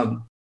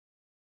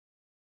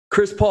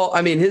 Chris Paul,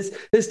 I mean,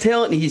 his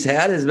talent he's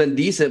had has been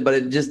decent, but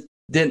it just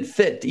didn't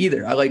fit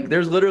either.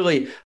 There's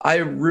literally,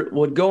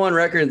 would go on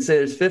record and say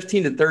there's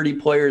 15 to 30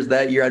 players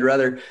that year I'd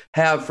rather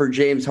have for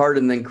James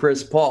Harden than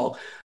Chris Paul.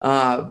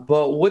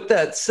 But with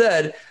that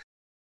said,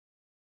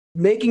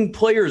 making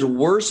players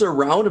worse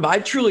around him, I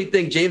truly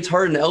think James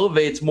Harden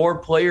elevates more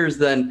players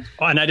than.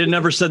 Oh, and I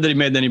never said that he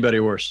made anybody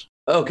worse.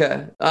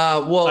 Okay.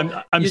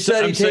 You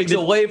said he takes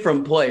away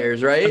from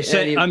players, right?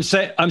 I'm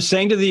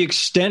saying to the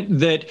extent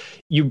that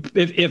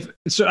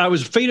I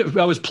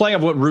was playing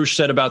off what Roosh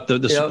said about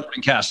the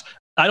supporting cast.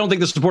 I don't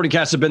think the supporting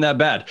casts have been that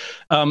bad.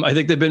 I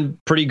think they've been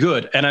pretty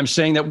good. And I'm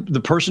saying that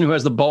the person who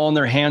has the ball in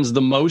their hands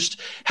the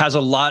most has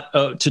a lot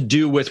to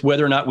do with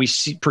whether or not we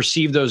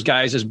perceive those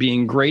guys as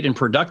being great and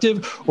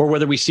productive, or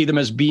whether we see them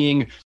as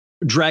being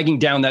dragging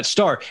down that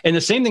star. And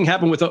the same thing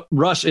happened with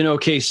Russ in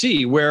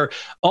OKC, where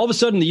all of a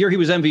sudden the year he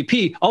was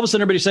MVP, all of a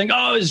sudden everybody's saying,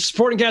 oh, his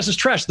supporting cast is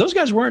trash. Those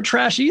guys weren't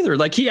trash either.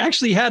 Like he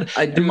actually had.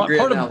 I do agree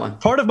on that one.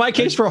 Part of my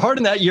case for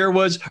Harden that year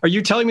was, are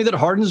you telling me that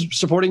Harden's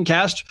supporting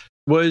cast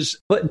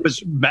was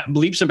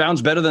leaps and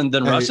bounds better than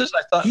Russ's?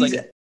 I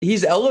thought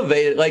he's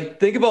elevated. Like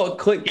think about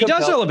Clint. He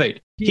does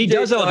elevate. He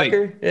does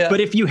elevate. Yeah.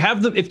 But if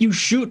you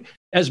shoot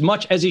as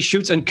much as he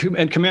shoots and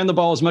command the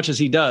ball as much as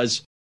he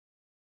does,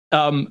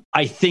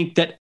 I think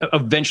that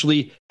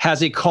eventually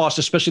has a cost,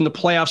 especially in the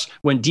playoffs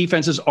when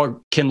defenses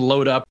can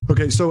load up.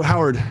 Okay, so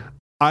Howard,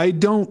 I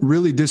don't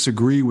really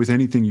disagree with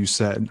anything you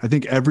said. I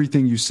think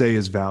everything you say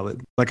is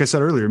valid. Like I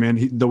said earlier,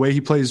 man, the way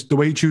he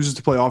chooses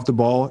to play off the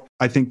ball,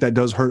 I think that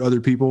does hurt other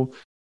people.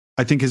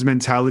 I think his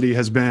mentality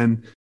has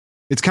been,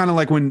 it's kind of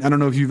like when, I don't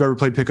know if you've ever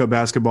played pickup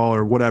basketball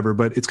or whatever,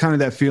 but it's kind of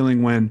that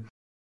feeling when,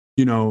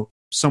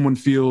 someone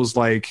feels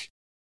like,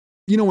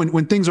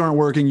 when things aren't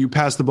working, you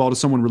pass the ball to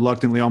someone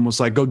reluctantly, almost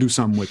like, go do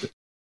something with it.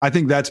 I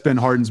think that's been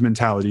Harden's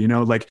mentality,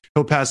 like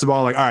he'll pass the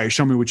ball like, all right,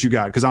 show me what you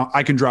got. Cause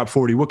I can drop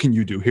 40. What can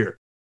you do here?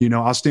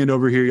 I'll stand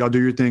over here. Y'all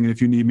do your thing. And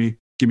if you need me,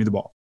 give me the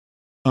ball.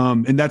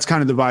 And that's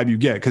kind of the vibe you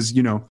get. Cause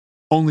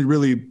only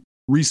really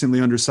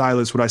recently under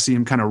Silas would I see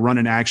him kind of run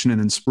in action and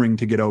then spring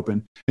to get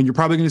open. And you're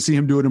probably going to see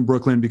him do it in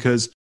Brooklyn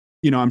because,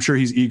 I'm sure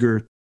he's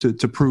eager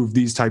to prove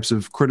these types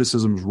of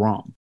criticisms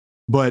wrong,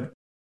 but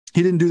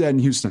he didn't do that in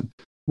Houston.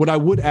 What I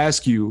would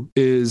ask you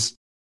is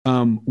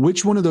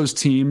which one of those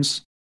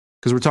teams,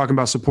 because we're talking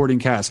about supporting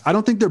cast, I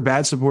don't think they're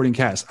bad supporting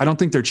cast. I don't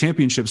think they're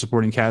championship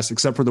supporting cast,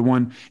 except for the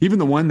one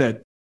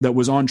that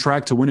was on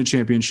track to win a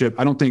championship.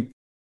 I don't think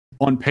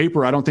on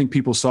paper, I don't think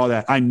people saw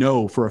that. I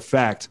know for a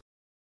fact,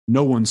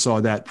 no one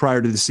saw that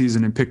prior to the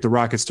season and picked the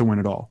Rockets to win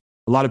it all.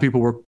 A lot of people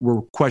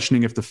were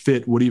questioning if the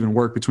fit would even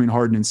work between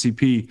Harden and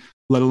CP,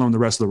 let alone the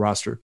rest of the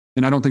roster.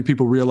 And I don't think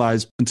people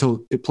realized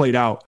until it played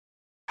out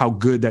how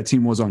good that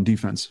team was on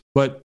defense.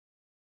 But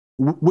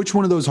which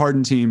one of those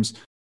Harden teams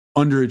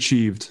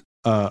underachieved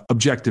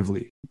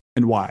objectively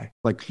and why?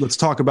 Like, let's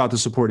talk about the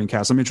supporting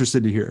cast. I'm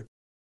interested to hear.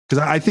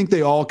 Because I think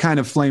they all kind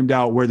of flamed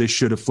out where they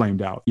should have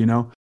flamed out,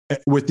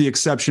 with the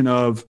exception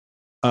of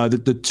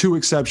the two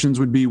exceptions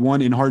would be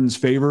one in Harden's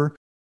favor.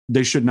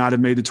 They should not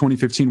have made the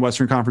 2015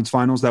 Western Conference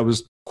Finals. That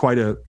was quite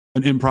an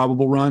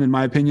improbable run, in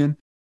my opinion.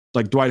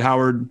 Like Dwight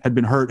Howard had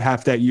been hurt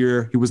half that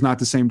year. He was not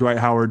the same Dwight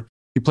Howard.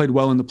 He played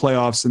well in the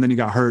playoffs, and then he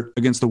got hurt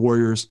against the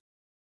Warriors.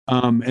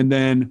 And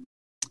then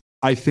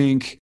I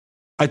think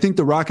I think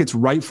the Rockets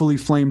rightfully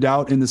flamed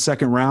out in the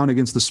second round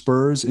against the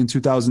Spurs in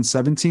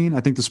 2017.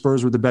 I think the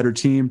Spurs were the better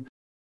team.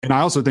 And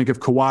I also think if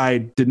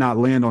Kawhi did not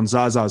land on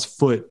Zaza's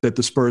foot, that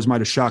the Spurs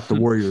might have shocked the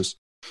Warriors.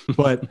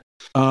 But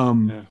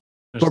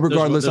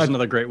regardless, there's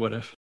another great what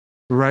if.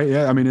 Right?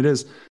 Yeah, I mean it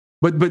is.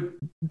 But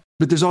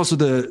there's also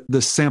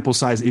the sample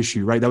size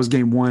issue, right? That was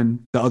game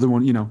one. The other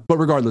one, But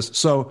regardless,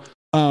 so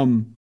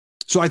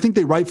I think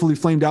they rightfully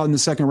flamed out in the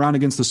second round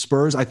against the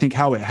Spurs. I think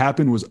how it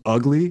happened was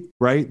ugly,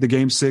 right? The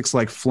game six,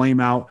 like flame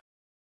out,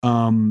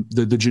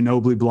 the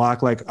Ginobili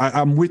block. Like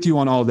I'm with you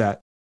on all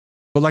that.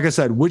 But like I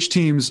said, which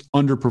teams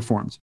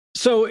underperformed?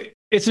 So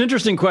it's an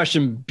interesting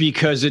question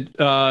because it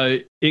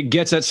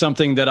gets at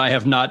something that I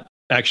have not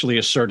actually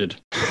asserted.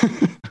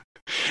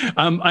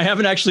 I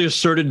haven't actually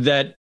asserted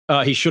that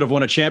he should have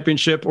won a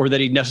championship or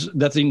that he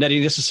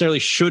necessarily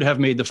should have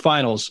made the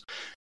finals.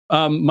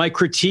 My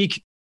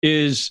critique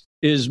is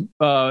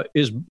a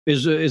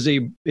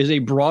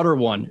broader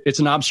one. It's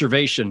an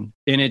observation,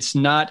 and it's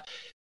not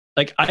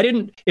like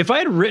if I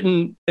had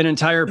written an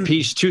entire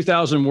piece,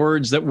 2,000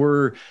 words that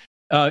were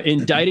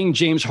indicting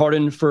James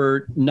Harden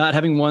for not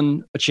having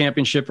won a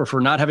championship or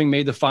for not having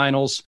made the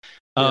finals,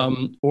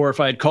 or if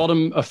I had called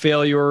him a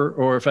failure,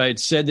 or if I had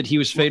said that he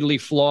was fatally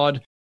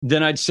flawed,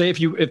 then I'd say if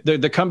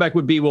the comeback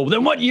would be, well,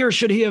 then what year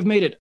should he have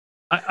made it?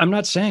 I'm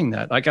not saying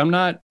that. Like I'm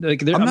not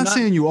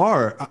saying you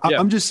are.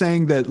 I'm just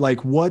saying that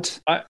like what.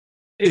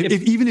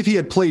 Even if he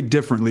had played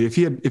differently, if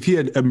he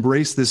had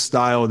embraced this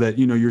style that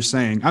you're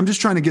saying, I'm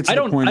just trying to get to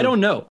the point. I don't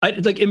know.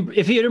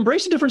 If he had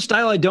embraced a different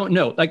style, I don't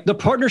know. Like the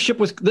partnership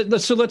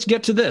with. So let's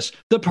get to this.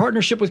 The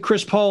partnership with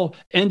Chris Paul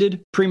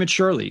ended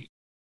prematurely.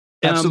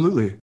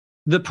 Absolutely.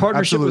 The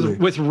partnership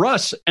with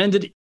Russ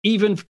ended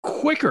even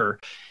quicker,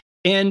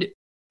 and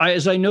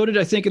as I noted,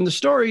 I think in the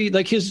story,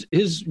 like his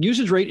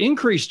usage rate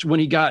increased when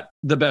he got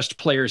the best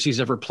players he's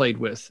ever played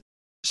with.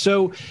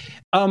 So.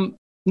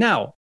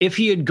 Now, if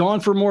he had gone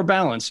for more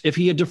balance, if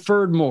he had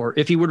deferred more,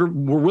 if he were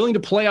willing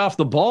to play off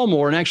the ball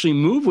more and actually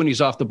move when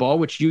he's off the ball,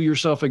 which you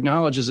yourself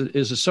acknowledge is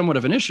a somewhat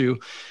of an issue,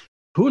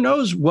 who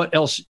knows what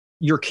else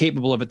you're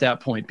capable of at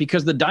that point?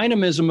 Because the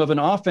dynamism of an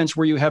offense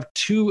where you have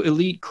two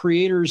elite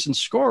creators and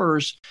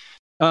scorers,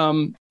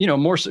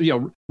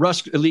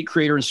 Russ, elite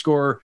creator and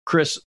scorer,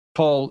 Chris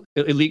Paul,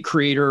 elite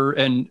creator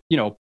and,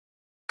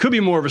 could be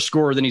more of a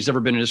scorer than he's ever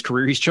been in his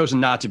career. He's chosen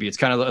not to be. It's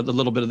kind of a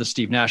little bit of the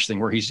Steve Nash thing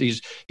where he's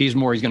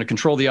going to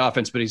control the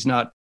offense, but he's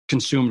not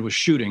consumed with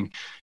shooting.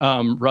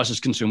 Russ is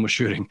consumed with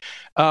shooting.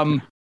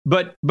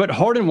 But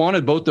Harden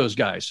wanted both those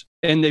guys,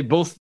 and they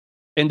both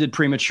ended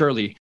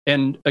prematurely.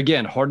 And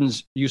again,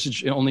 Harden's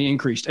usage only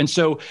increased. And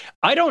so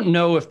I don't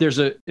know if there's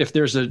a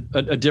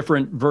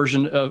different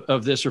version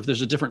of this, or if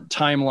there's a different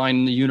timeline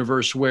in the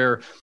universe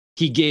where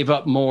he gave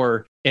up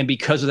more, and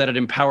because of that, it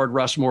empowered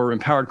Russ more,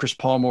 empowered Chris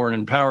Paul more, and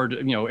empowered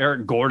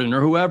Eric Gordon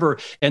or whoever,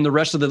 and the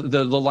rest of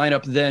the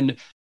lineup then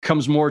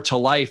comes more to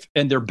life,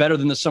 and they're better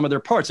than the sum of their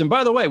parts. And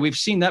by the way, we've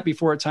seen that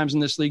before at times in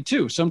this league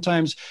too.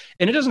 Sometimes,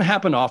 and it doesn't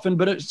happen often,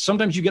 but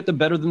sometimes you get the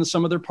better than the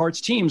sum of their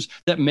parts teams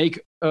that make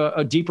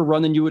a deeper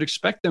run than you would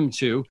expect them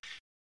to,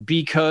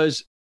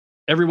 because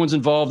everyone's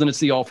involved and it's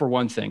the all for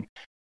one thing.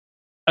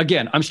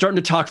 Again, I'm starting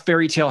to talk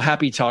fairy tale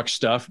happy talk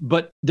stuff,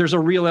 but there's a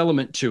real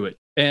element to it,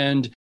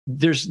 and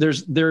there's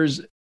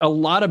a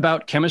lot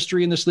about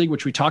chemistry in this league,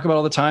 which we talk about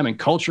all the time, and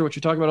culture, which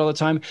we talk about all the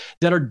time,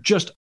 that are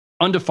just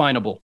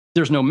undefinable.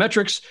 There's no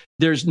metrics.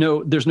 There's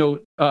no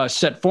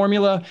set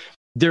formula.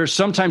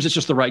 Sometimes it's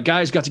just the right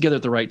guys got together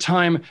at the right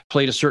time,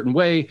 played a certain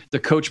way. The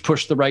coach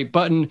pushed the right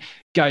button,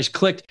 guys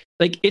clicked.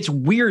 Like it's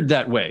weird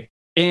that way.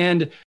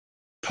 And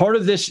part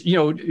of this,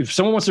 if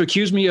someone wants to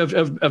accuse me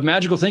of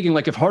magical thinking,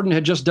 like if Harden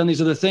had just done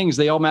these other things,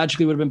 they all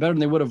magically would have been better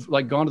and they would have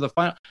like gone to the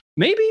final.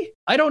 Maybe,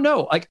 I don't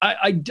know. Like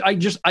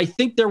I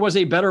think there was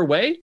a better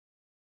way,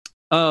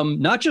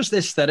 not just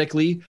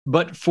aesthetically,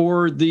 but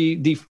for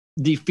the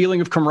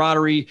feeling of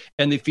camaraderie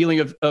and the feeling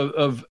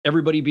of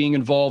everybody being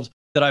involved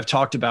that I've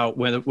talked about,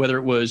 whether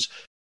it was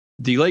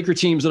the Laker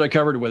teams that I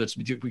covered, whether it's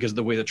because of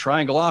the way the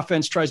triangle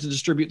offense tries to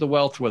distribute the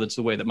wealth, whether it's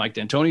the way that Mike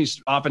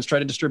D'Antoni's offense tried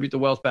to distribute the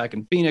wealth back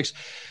in Phoenix.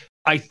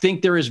 I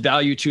think there is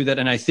value to that,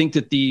 and I think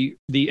that the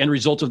end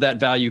result of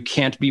that value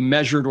can't be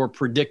measured or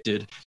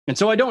predicted. And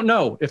so I don't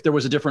know if there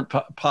was a different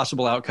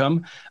possible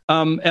outcome.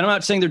 And I'm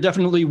not saying there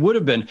definitely would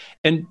have been.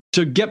 And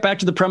to get back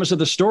to the premise of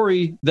the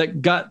story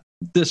that got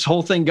this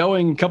whole thing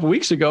going a couple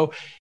weeks ago,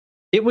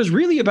 it was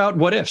really about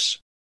what ifs.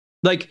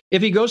 Like,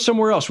 if he goes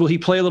somewhere else, will he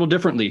play a little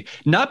differently?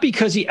 Not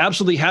because he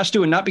absolutely has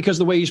to, and not because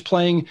the way he's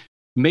playing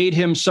made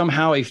him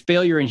somehow a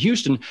failure in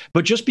Houston,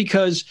 but just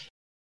because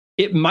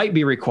it might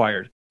be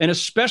required. And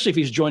especially if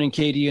he's joining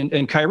KD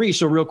and Kyrie.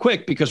 So real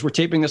quick, because we're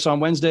taping this on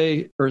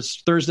Wednesday or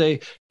it's Thursday,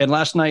 and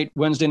last night,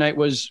 Wednesday night,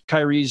 was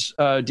Kyrie's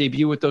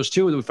debut with those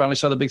two. We finally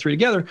saw the big three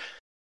together.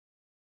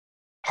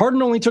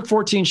 Harden only took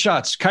 14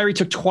 shots. Kyrie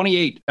took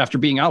 28 after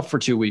being out for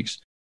 2 weeks.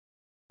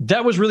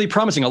 That was really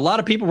promising. A lot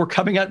of people were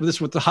coming at this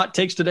with the hot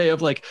takes today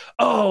of like,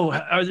 oh,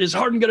 is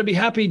Harden going to be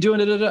happy doing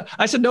it?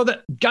 I said, no,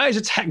 guys,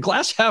 it's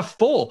glass half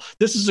full.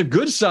 This is a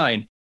good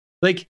sign.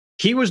 Like,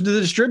 he was the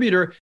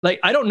distributor. Like,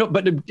 I don't know,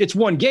 but it's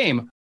one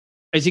game.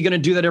 Is he going to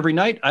do that every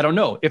night? I don't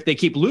know. If they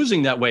keep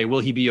losing that way, will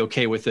he be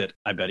okay with it?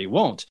 I bet he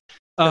won't.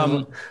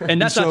 And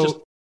that's not just,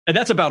 and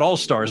that's about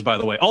all-stars, by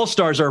the way.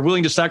 All-stars are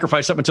willing to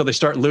sacrifice up until they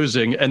start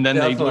losing, and then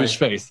they lose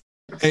faith.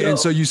 And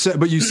so you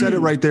said it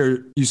right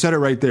there. You said it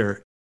right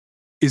there.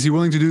 Is he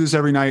willing to do this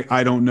every night?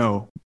 I don't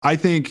know. I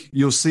think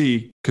you'll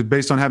see, because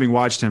based on having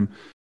watched him,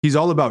 he's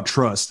all about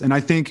trust. And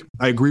I think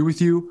I agree with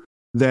you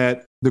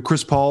that the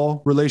Chris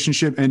Paul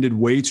relationship ended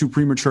way too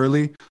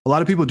prematurely. A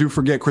lot of people do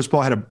forget Chris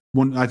Paul had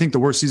I think the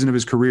worst season of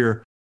his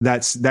career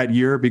that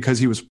year, because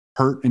he was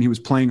hurt and he was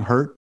playing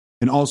hurt.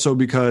 And also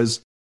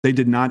because they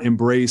did not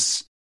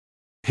embrace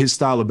his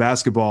style of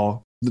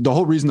basketball. The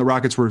whole reason the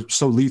Rockets were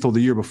so lethal the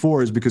year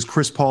before is because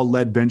Chris Paul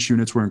led bench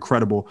units were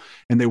incredible,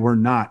 and they were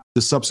not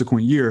the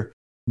subsequent year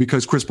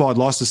because Chris Paul had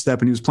lost a step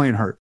and he was playing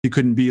hurt. He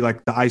couldn't be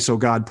like the ISO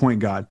god, point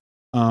god.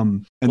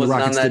 And wasn't the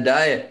Rockets on that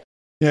diet.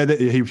 Yeah,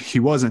 he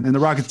wasn't, and the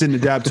Rockets didn't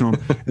adapt to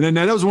him. And then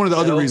that was one of the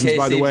other reasons,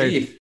 by the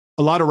way.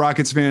 A lot of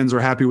Rockets fans are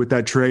happy with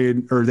that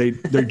trade, or they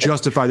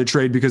justify the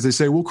trade because they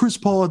say, well, Chris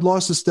Paul had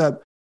lost a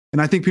step.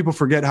 And I think people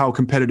forget how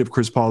competitive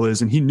Chris Paul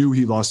is, and he knew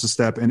he lost a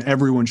step, and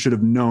everyone should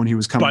have known he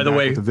was coming back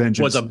with a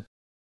vengeance. Was a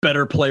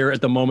better player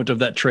at the moment of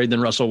that trade than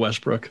Russell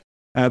Westbrook.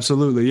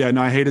 Absolutely. Yeah,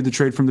 no, I hated the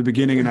trade from the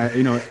beginning, and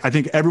I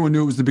think everyone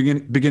knew it was the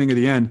beginning of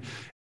the end.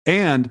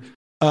 And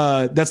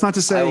that's not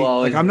to say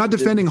I'm not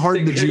defending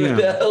Harden the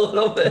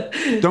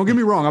GM. Don't get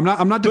me wrong.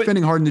 I'm not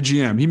defending Harden the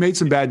GM. He made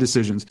some bad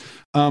decisions.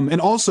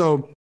 And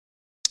also,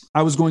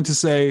 I was going to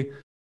say,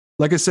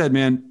 like I said,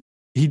 man,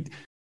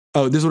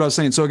 this is what I was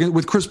saying. So again,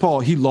 with Chris Paul,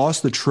 he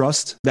lost the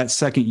trust that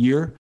second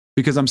year,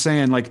 because I'm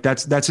saying, like,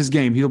 that's his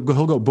game. He'll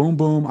go boom,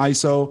 boom,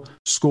 ISO,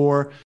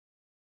 score,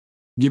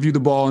 give you the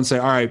ball and say,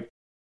 all right,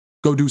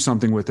 go do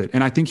something with it.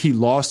 And I think he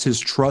lost his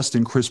trust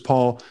in Chris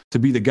Paul to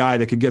be the guy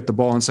that could get the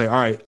ball and say, all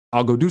right,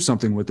 I'll go do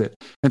something with it.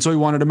 And so he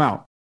wanted him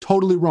out.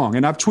 Totally wrong.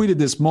 And I've tweeted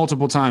this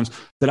multiple times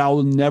that I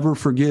will never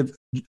forgive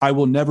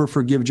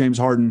James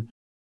Harden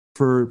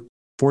for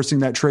forcing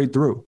that trade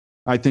through.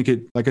 I think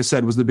it, like I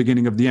said, was the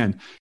beginning of the end.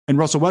 And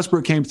Russell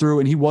Westbrook came through,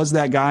 and he was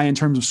that guy in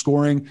terms of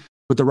scoring,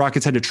 but the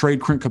Rockets had to trade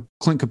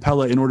Clint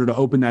Capella in order to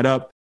open that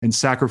up and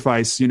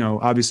sacrifice,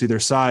 obviously their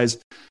size.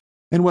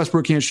 And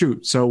Westbrook can't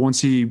shoot. So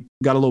once he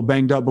got a little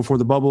banged up before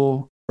the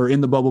bubble, or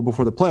in the bubble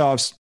before the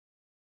playoffs,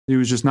 he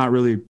was just not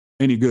really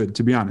any good,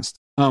 to be honest.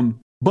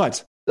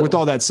 But with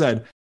all that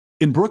said,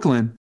 in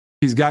Brooklyn,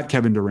 he's got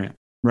Kevin Durant,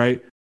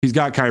 right? He's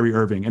got Kyrie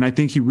Irving. And I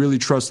think he really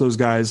trusts those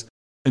guys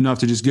enough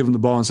to just give them the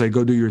ball and say,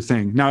 go do your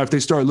thing. Now, if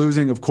they start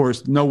losing, of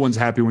course, no one's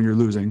happy when you're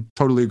losing.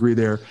 Totally agree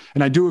there.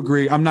 And I do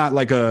agree. I'm not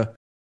like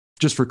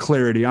just for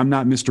clarity, I'm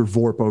not Mr.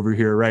 Vorp over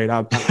here, right?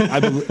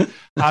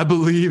 I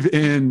believe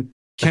in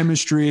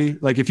chemistry.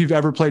 Like, if you've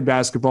ever played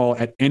basketball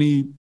at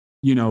any,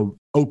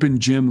 open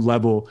gym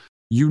level,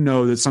 you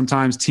know that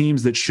sometimes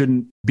teams that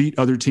shouldn't beat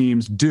other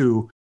teams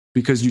do,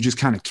 because you just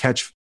kind of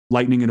catch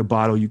lightning in a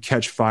bottle, you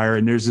catch fire,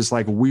 and there's this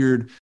like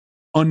weird,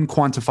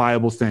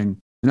 unquantifiable thing.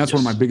 And that's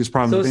one of my biggest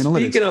problems with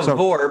analytics. Speaking of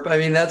Vorp, I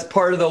mean, that's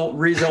part of the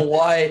reason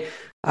why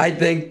I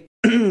think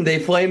they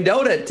flamed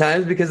out at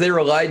times, because they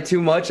relied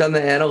too much on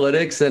the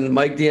analytics and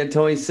Mike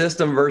D'Antoni's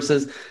system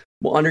versus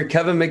under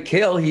Kevin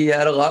McHale. He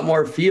had a lot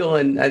more feel,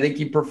 and I think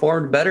he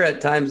performed better at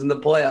times in the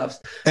playoffs.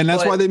 And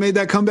that's why they made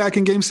that comeback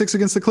in Game 6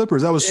 against the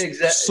Clippers. That was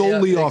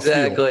solely off field.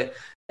 Exactly.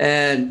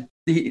 And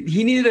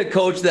he needed a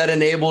coach that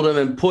enabled him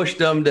and pushed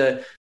him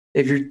to,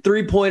 if your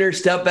three-pointer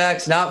step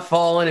back's not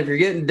falling, if you're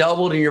getting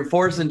doubled and you're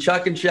forcing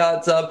chucking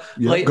shots up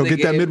late go in the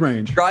get game, that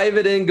mid-range. Drive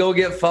it in, go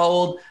get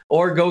fouled,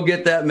 or go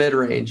get that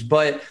mid-range.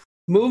 But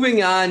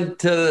moving on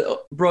to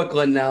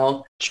Brooklyn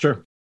now.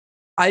 Sure.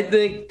 I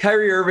think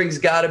Kyrie Irving's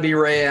got to be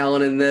Ray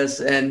Allen in this,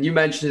 and you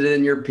mentioned it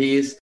in your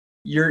piece.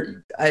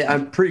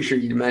 I'm pretty sure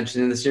you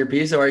mentioned this in your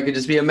piece, or I could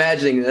just be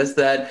imagining this,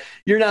 that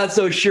you're not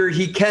so sure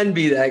he can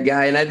be that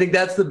guy. And I think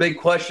that's the big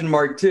question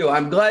mark too.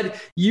 I'm glad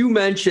you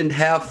mentioned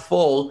half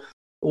full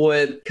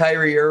with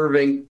Kyrie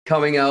Irving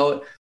coming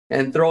out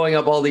and throwing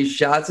up all these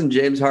shots and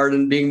James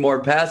Harden being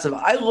more passive.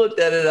 I looked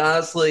at it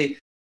honestly.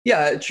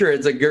 Yeah, sure.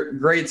 It's a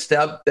great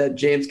step that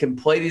James can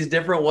play these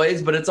different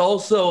ways, but it's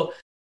also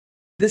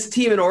this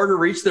team, in order to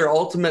reach their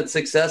ultimate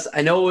success.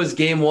 I know it was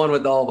game one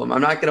with all of them.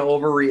 I'm not going to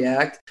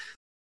overreact,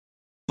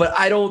 but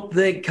I don't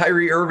think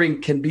Kyrie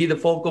Irving can be the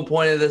focal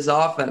point of this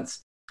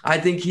offense. I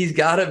think he's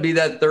got to be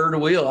that third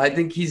wheel. I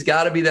think he's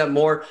got to be that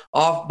more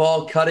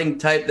off-ball cutting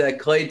type, that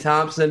Klay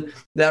Thompson,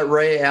 that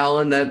Ray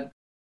Allen, that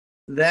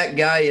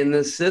guy in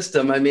this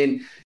system. I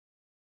mean,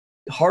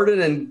 Harden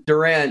and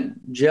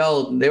Durant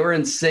gelled. They were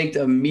in sync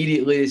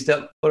immediately. They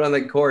stepped foot on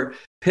the court.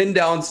 Pin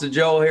downs to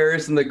Joe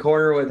Harris in the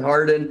corner with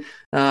Harden.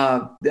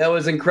 That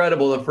was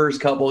incredible the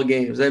first couple of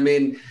games. I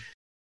mean,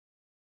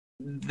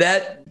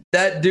 that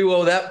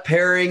duo, that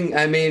pairing,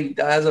 I mean,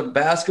 as a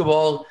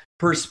basketball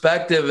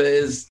perspective,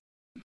 is,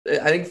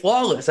 I think,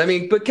 flawless. I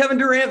mean, but Kevin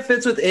Durant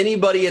fits with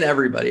anybody and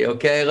everybody,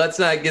 okay? Let's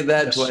not get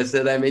that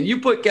twisted. I mean, you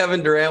put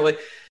Kevin Durant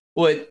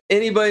with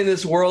anybody in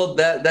this world,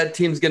 that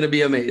team's going to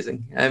be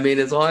amazing. I mean,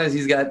 as long as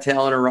he's got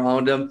talent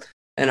around him.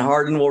 and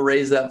Harden will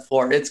raise that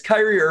floor. It's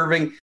Kyrie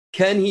Irving.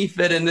 Can he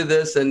fit into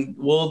this, and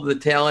will the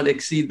talent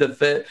exceed the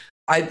fit?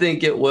 I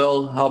think it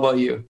will. How about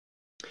you?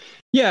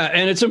 Yeah,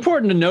 and it's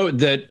important to note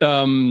that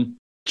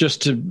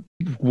just to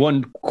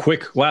one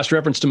quick last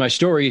reference to my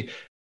story,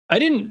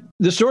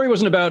 the story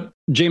wasn't about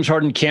James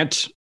Harden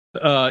can't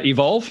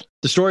evolve.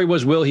 The story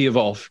was, will he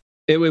evolve?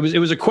 It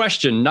was a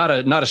question, not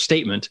a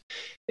statement,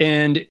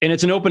 and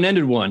it's an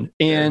open-ended one.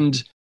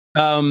 And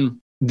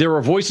there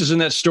were voices in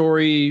that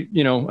story,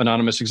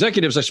 anonymous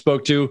executives I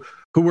spoke to,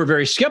 who were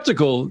very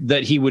skeptical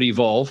that he would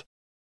evolve.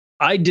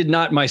 I did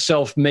not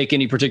myself make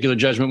any particular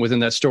judgment within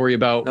that story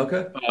about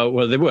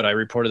whether they would. I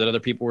reported that other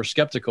people were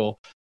skeptical.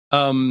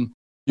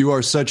 You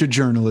are such a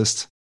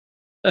journalist.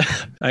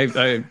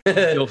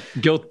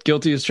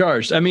 Guilty as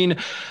charged. I mean,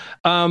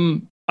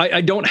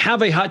 I don't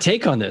have a hot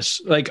take on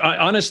this. Like, I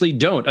honestly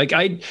don't. Like,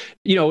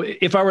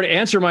 if I were to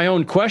answer my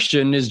own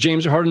question, is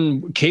James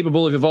Harden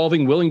capable of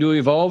evolving, willing to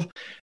evolve?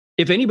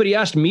 If anybody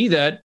asked me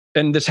that,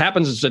 and this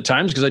happens at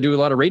times because I do a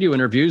lot of radio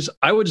interviews,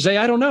 I would say,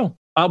 I don't know.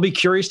 I'll be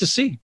curious to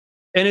see.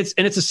 And it's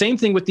the same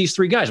thing with these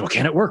three guys. Well,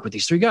 can it work with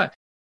these three guys?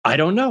 I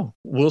don't know.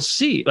 We'll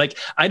see. Like,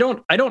 I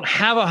don't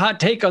have a hot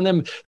take on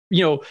them,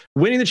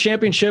 winning the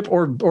championship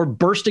or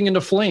bursting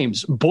into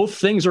flames. Both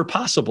things are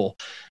possible.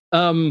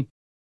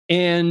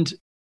 And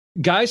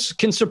guys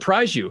can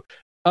surprise you.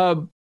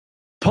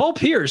 Paul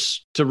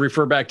Pierce, to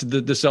refer back to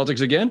the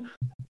Celtics again,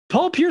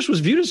 Paul Pierce was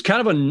viewed as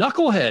kind of a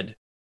knucklehead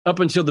up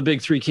until the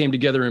big three came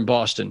together in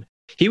Boston.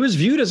 He was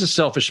viewed as a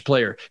selfish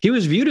player. He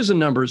was viewed as a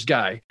numbers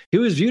guy. He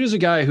was viewed as a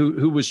guy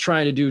who was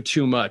trying to do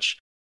too much,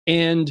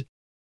 and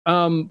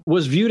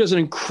was viewed as an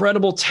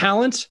incredible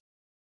talent,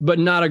 but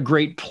not a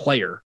great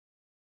player.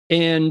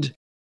 And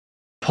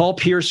Paul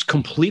Pierce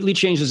completely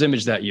changed his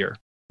image that year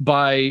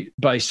by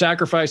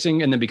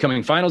sacrificing and then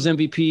becoming Finals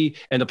MVP.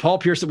 And the Paul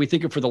Pierce that we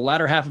think of for the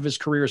latter half of his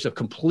career is a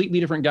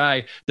completely different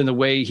guy than the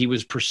way he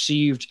was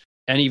perceived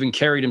and even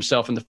carried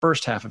himself in the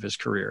first half of his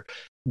career.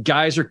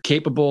 Guys are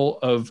capable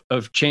of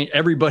change.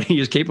 Everybody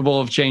is capable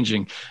of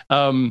changing.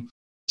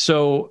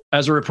 So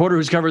as a reporter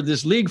who's covered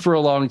this league for a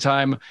long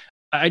time,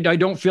 I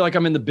don't feel like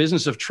I'm in the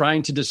business of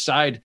trying to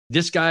decide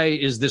this guy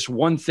is this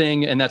one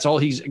thing and that's all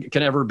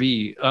can ever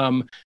be.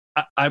 I'm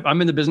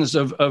in the business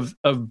of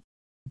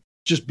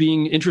just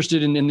being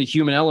interested in the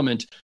human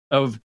element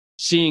of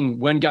seeing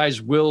when guys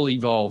will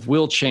evolve,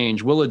 will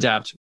change, will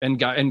adapt, and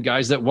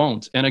guys that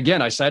won't. And again,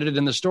 I cited it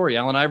in the story.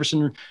 Allen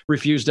Iverson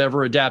refused to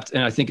ever adapt,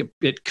 and I think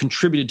it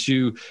contributed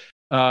to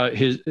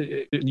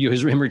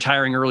him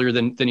retiring earlier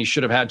than he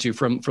should have had to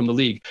from the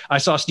league. I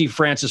saw Steve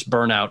Francis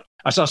burn out.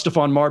 I saw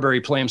Stephon Marbury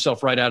play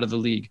himself right out of the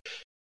league.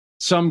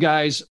 Some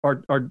guys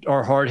are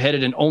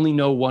hard-headed and only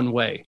know one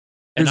way.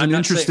 And there's an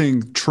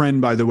interesting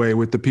trend, by the way,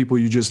 with the people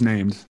you just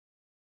named.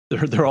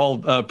 They're all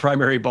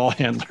primary ball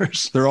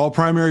handlers. They're all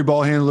primary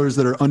ball handlers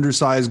that are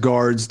undersized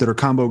guards, that are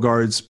combo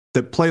guards,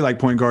 that play like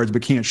point guards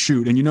but can't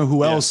shoot. And you know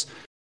who else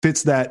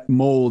fits that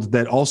mold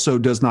that also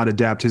does not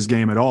adapt his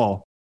game at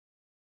all?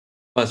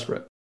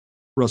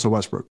 Russell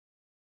Westbrook.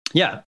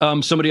 Yeah.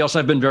 Somebody else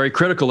I've been very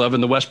critical of,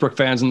 and the Westbrook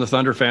fans and the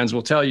Thunder fans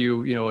will tell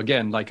you,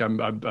 again, like I'm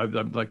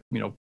like,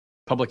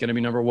 public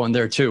enemy number one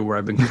there too, where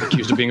I've been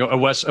accused of being a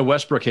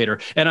Westbrook hater.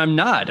 And I'm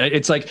not.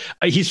 It's like,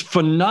 he's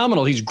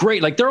phenomenal. He's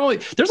great. Like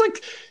there's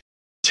like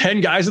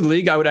 10 guys in the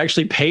league I would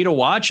actually pay to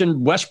watch,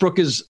 and Westbrook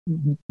is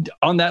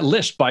on that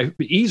list by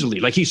easily.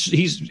 Like he's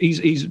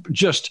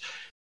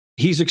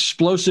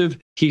explosive.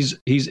 He's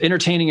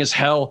entertaining as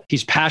hell.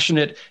 He's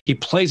passionate. He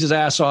plays his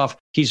ass off.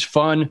 He's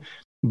fun.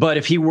 But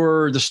if he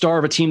were the star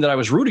of a team that I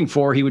was rooting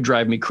for, he would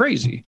drive me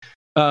crazy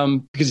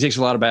because he takes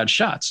a lot of bad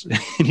shots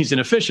and he's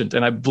inefficient.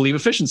 And I believe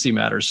efficiency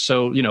matters.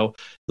 So,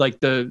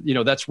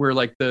 that's where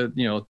like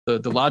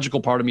the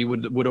logical part of me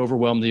would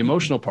overwhelm the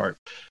emotional part.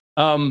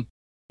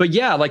 But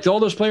yeah, like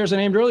all those players I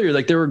named earlier,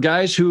 like there were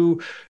guys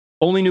who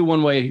only knew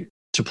one way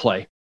to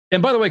play.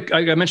 And by the way,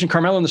 I mentioned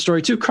Carmelo in the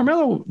story too.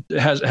 Carmelo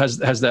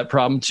has that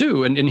problem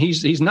too, and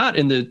he's not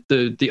in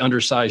the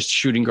undersized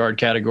shooting guard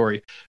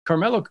category.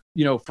 Carmelo,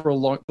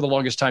 for the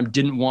longest time,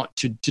 didn't want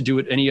to do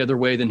it any other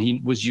way than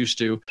he was used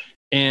to,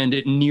 and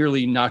it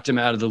nearly knocked him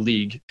out of the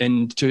league.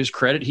 And to his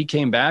credit, he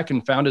came back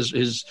and found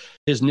his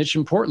niche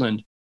in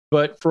Portland.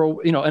 But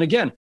and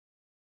again,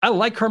 I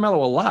like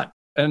Carmelo a lot,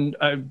 and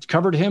I've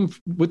covered him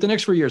with the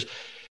Knicks for years.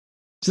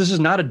 So this is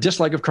not a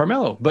dislike of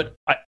Carmelo, but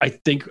I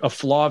think a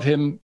flaw of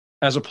him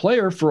as a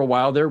player for a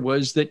while there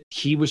was that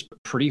he was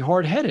pretty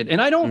hard-headed.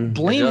 And I don't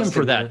blame him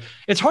for that.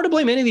 It's hard to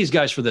blame any of these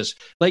guys for this.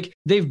 Like,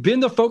 they've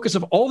been the focus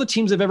of all the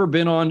teams they've ever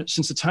been on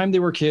since the time they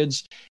were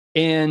kids.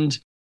 And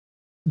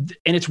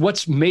it's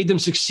what's made them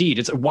succeed.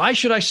 It's why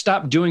should I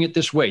stop doing it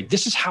this way?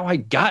 This is how I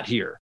got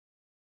here.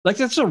 Like,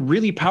 that's a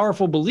really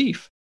powerful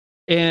belief.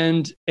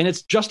 And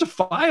it's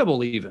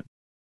justifiable even.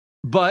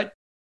 But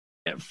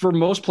for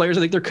most players,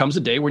 I think there comes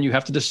a day when you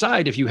have to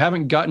decide if you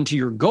haven't gotten to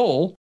your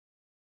goal,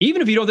 even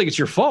if you don't think it's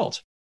your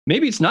fault,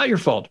 maybe it's not your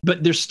fault,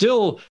 but there's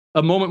still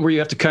a moment where you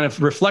have to kind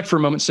of reflect for a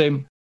moment and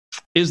say,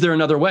 is there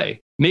another way?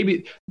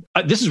 Maybe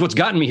this is what's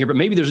gotten me here, but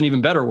maybe there's an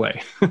even better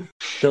way.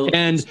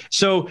 And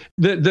so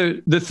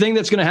the thing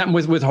that's going to happen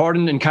with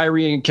Harden and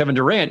Kyrie and Kevin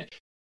Durant,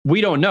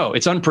 we don't know.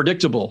 It's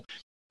unpredictable.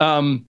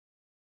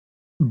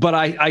 But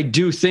I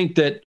do think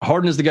that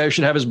Harden is the guy who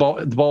should have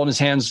the ball in his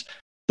hands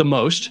the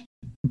most.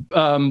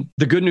 The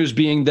good news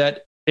being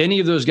that any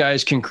of those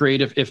guys can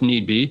create if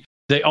need be.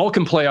 They all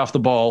can play off the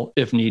ball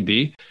if need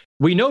be.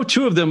 We know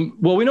two of them.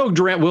 Well, we know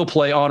Durant will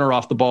play on or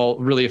off the ball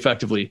really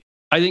effectively.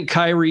 I think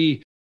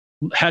Kyrie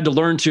had to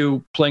learn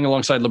to playing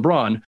alongside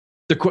LeBron.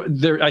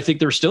 I think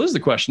there still is the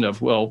question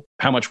of, well,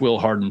 how much will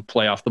Harden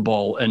play off the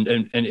ball and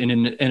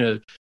in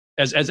a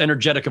as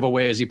energetic of a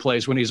way as he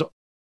plays when he's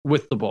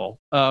with the ball.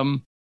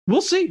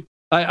 We'll see.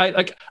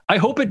 I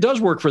hope it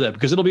does work for them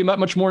because it'll be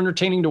much more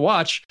entertaining to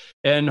watch.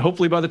 And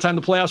hopefully by the time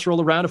the playoffs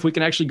roll around, if we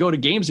can actually go to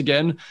games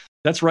again,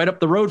 that's right up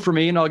the road for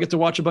me and I'll get to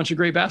watch a bunch of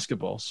great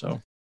basketball.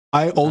 So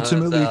I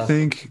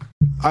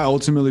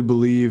ultimately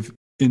believe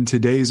in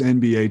today's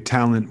NBA,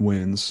 talent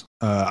wins.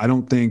 I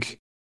don't think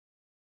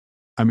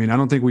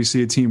we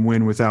see a team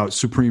win without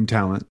supreme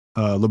talent.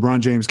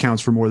 LeBron James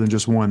counts for more than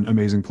just one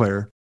amazing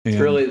player. And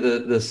it's really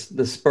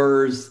the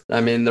Spurs.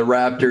 I mean, the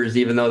Raptors,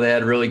 even though they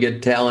had really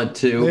good talent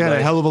too. They had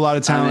a hell of a lot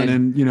of talent,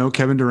 and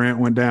Kevin Durant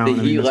went down.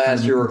 The Heat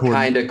last year were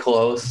kind of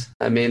close.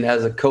 I mean,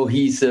 as a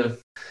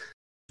cohesive,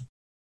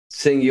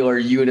 singular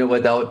unit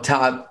without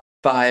top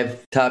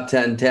 5, top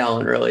 10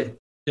 talent, really.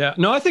 Yeah,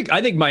 no, I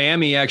think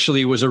Miami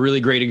actually was a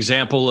really great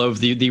example of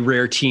the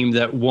rare team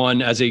that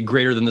won as a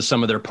greater than the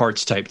sum of their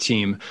parts type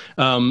team.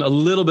 A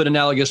little bit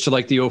analogous to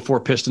like the 2004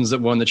 Pistons that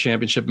won the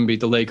championship and beat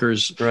the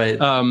Lakers. Right.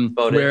 And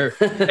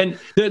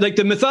like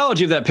the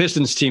mythology of that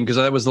Pistons team, because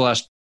that was the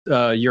last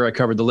year I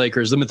covered the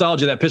Lakers. The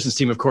mythology of that Pistons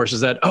team, of course,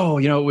 is that,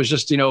 it was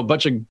just, a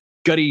bunch of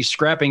gutty,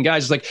 scrapping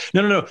guys. It's like,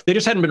 no. They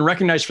just hadn't been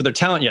recognized for their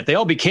talent yet. They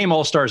all became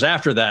all-stars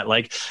after that.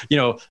 Like,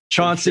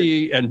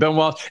 Chauncey and Ben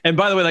Wallace. And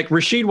by the way, like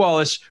Rasheed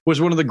Wallace was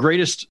one of the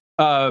greatest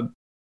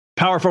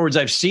power forwards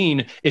I've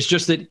seen. It's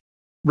just that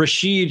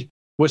Rasheed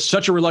was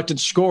such a reluctant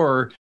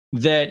scorer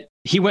that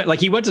he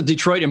went to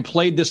Detroit and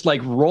played this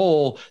like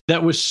role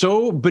that was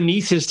so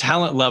beneath his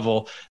talent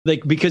level,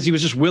 like because he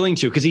was just willing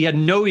to, because he had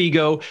no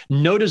ego,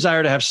 no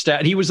desire to have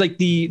stat. He was like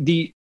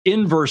the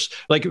inverse.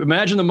 Like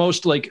imagine the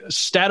most like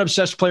stat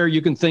obsessed player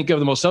you can think of,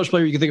 the most selfish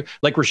player you can think of.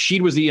 Like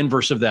Rasheed was the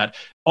inverse of that.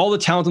 All the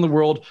talent in the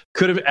world,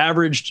 could have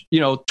averaged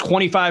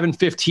 25 and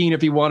 15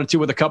 if he wanted to,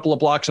 with a couple of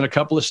blocks and a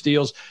couple of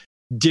steals.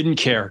 Didn't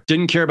care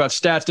about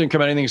stats, didn't care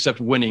about anything except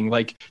winning.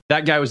 Like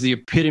that guy was the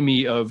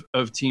epitome of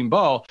team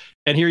ball,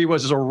 and here he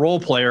was as a role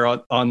player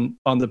on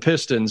the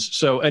Pistons.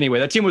 So anyway,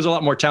 that team was a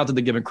lot more talented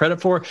than given credit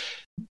for.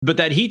 But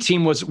that Heat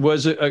team was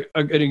an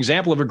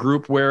example of a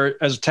group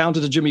where, as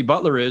talented as Jimmy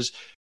Butler is,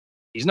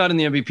 he's not in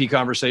the MVP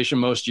conversation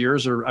most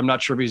years, or I'm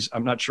not sure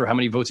how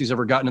many votes he's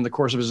ever gotten in the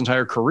course of his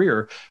entire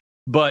career,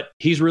 but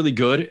he's really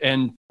good.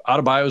 And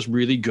Adebayo's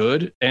really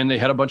good. And they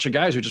had a bunch of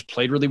guys who just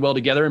played really well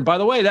together. And by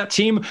the way, that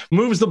team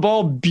moves the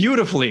ball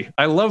beautifully.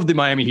 I love the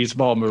Miami Heat's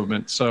ball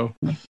movement. So,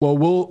 well,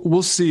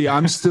 we'll see.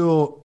 I'm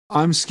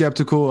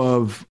skeptical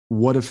of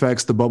what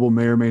effects the bubble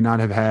may or may not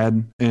have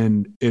had,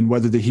 and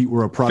whether the Heat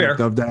were a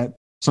product of that.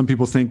 Some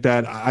people think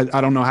that.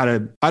 I don't know how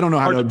to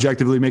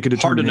objectively make a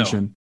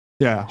determination.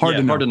 Yeah, hard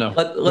to know.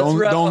 Let's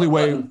wrap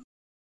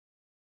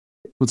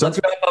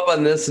up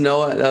on this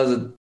note. That was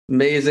an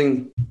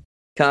amazing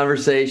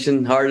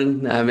conversation,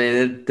 Harden. I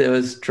mean, it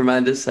was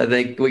tremendous. I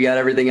think we got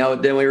everything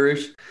out, didn't we,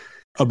 Roosh?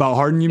 About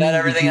Harden, you got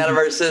everything out of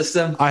our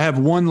system. I have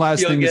one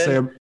last thing to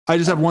say. I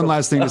just have one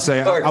last thing to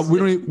say. We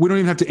don't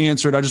even have to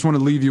answer it. I just want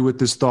to leave you with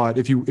this thought.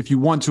 If you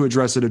want to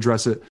address it,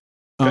 address it.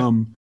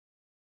 Okay.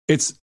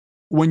 It's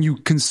when you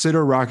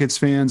consider Rockets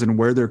fans and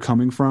where they're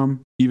coming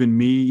from,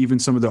 even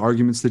some of the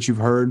arguments that you've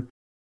heard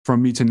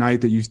from me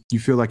tonight that you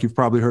feel like you've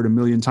probably heard a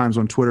million times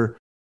on Twitter,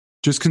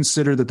 just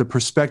consider that the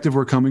perspective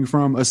we're coming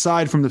from,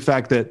 aside from the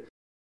fact that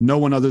no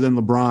one other than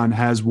LeBron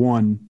has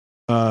won,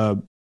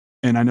 and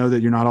I know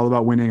that you're not all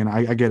about winning, and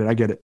I get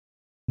it.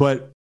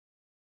 But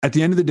at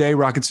the end of the day,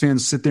 Rockets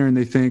fans sit there and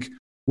they think,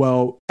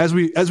 well, as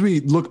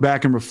we look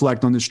back and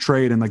reflect on this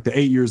trade and like the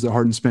 8 years that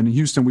Harden spent in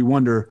Houston, we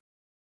wonder,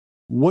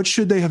 what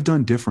should they have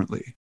done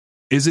differently?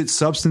 Is it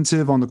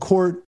substantive on the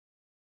court?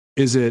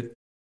 Is it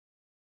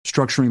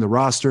structuring the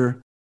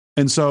roster?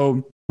 And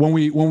so when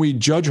we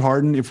judge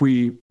Harden,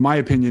 my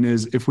opinion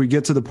is, if we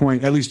get to the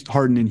point, at least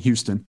Harden in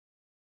Houston,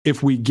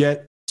 if we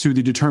get to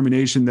the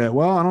determination that,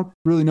 well, I don't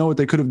really know what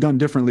they could have done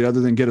differently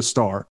other than get a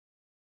star,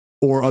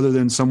 or other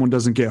than someone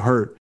doesn't get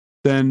hurt,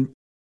 then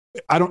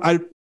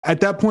at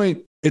that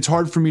point, it's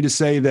hard for me to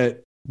say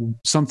that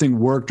something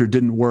worked or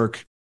didn't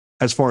work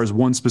as far as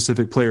one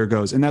specific player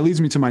goes. And that leads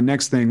me to my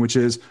next thing, which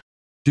is,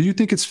 do you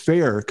think it's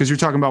fair? Because you're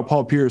talking about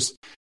Paul Pierce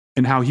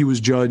and how he was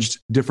judged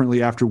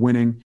differently after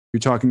winning. You're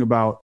talking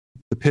about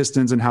the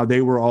Pistons and how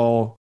they were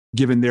all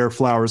given their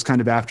flowers kind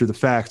of after the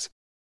fact.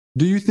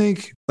 Do you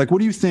think, what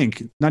do you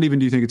think? Not even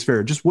do you think it's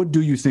fair? Just what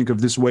do you think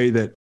of this way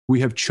that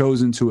we have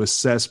chosen to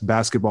assess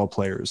basketball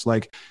players?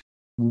 Like,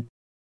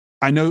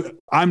 I know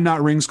I'm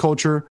not rings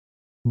culture.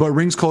 but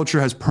rings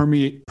culture has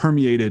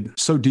permeated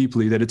so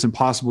deeply that it's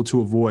impossible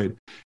to avoid.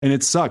 And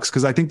it sucks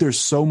because I think there's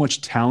so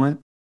much talent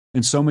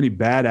and so many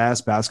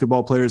badass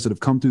basketball players that have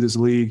come through this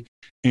league,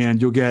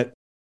 and you'll get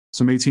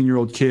some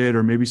 18-year-old kid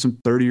or maybe some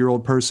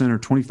 30-year-old person or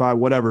 25,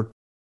 whatever,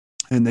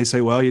 and they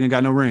say, well, you didn't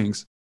got no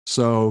rings,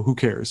 so who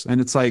cares?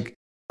 And it's like,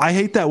 I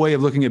hate that way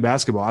of looking at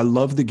basketball. I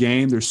love the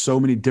game. There's so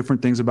many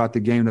different things about the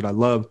game that I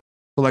love.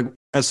 But like,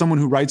 as someone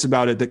who writes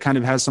about it that kind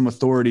of has some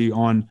authority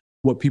on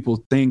what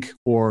people think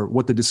or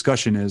what the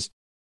discussion is,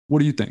 what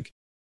do you think?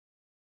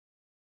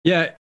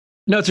 Yeah,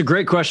 no, it's a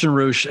great question,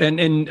 Roosh, and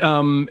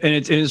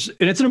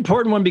it's an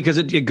important one because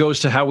it goes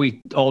to how we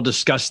all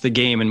discuss the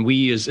game, and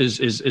we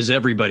is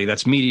everybody.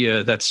 That's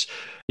media. That's,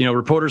 you know,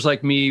 reporters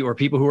like me or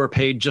people who are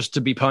paid just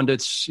to be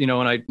pundits. You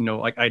know,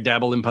 and I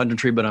dabble in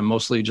punditry, but I'm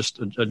mostly just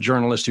a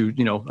journalist who,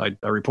 you know,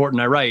 I report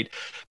and I write.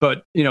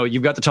 But you know,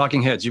 you've got the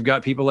talking heads, you've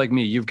got people like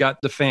me, you've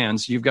got the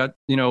fans, you've got,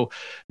 you know,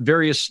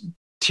 various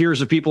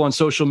tiers of people on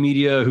social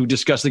media who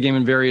discuss the game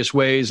in various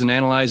ways and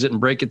analyze it and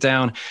break it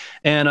down.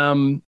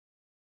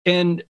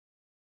 And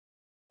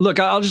look,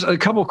 I'll just a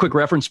couple of quick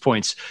reference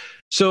points.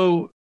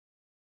 So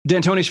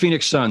D'Antoni's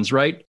Phoenix Suns,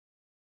 right?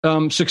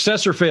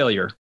 Success or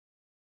failure?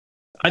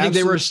 I think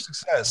they were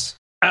success.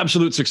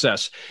 Absolute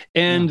success.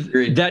 And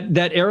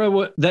that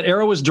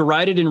era was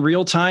derided in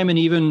real time and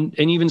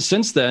even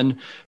since then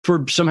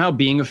for somehow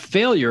being a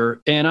failure.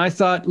 And I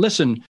thought,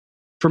 listen,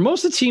 for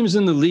most of the teams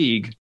in the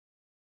league,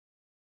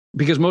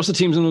 because most of the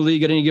teams in the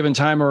league at any given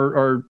time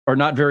are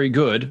not very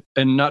good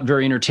and not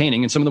very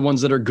entertaining, and some of the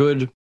ones that are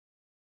good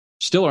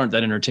still aren't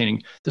that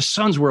entertaining. The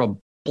Suns were a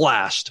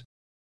blast.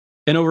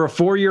 And over a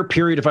 4-year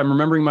period, if I'm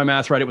remembering my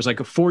math right, it was like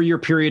a 4-year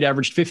period,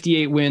 averaged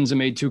 58 wins and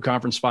made 2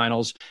 conference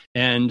finals.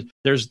 And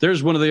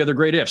there's one of the other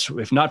great ifs.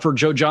 If not for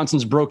Joe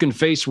Johnson's broken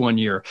face one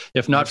year,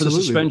 if not for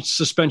the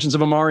suspensions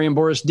of Amari and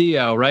Boris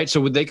Diaw, right?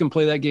 So they can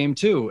play that game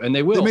too, and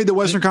they will. They made the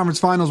Western Conference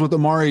Finals with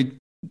Amari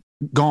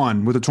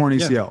gone with a torn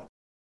ACL. Yeah.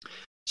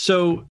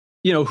 So,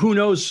 you know, who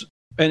knows?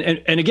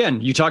 And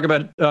again, you talk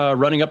about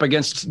running up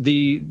against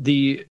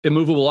the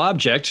immovable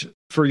object.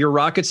 For your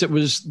Rockets, it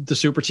was the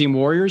super team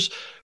Warriors.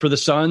 For the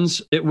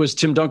Suns, it was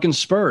Tim Duncan's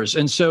Spurs.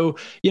 And so,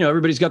 you know,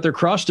 everybody's got their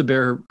cross to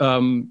bear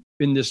in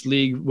this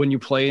league when you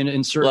play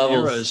in certain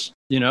eras,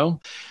 you know?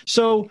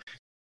 So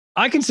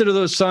I consider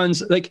those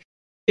Suns, like,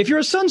 if you're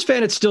a Suns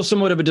fan, it's still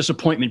somewhat of a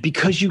disappointment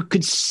because you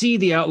could see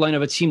the outline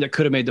of a team that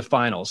could have made the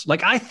finals.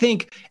 Like, I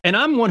think, and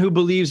I'm one who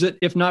believes that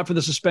if not for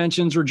the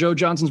suspensions or Joe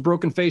Johnson's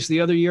broken face the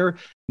other year,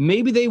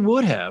 maybe they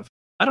would have.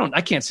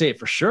 I can't say it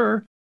for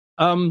sure.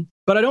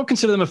 But I don't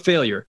consider them a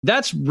failure.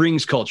 That's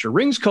rings culture.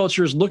 Rings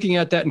culture is looking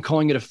at that and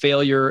calling it a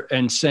failure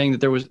and saying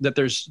that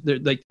there's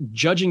like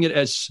judging it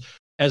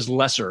as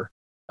lesser,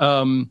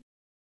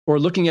 or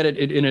looking at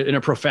it in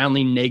a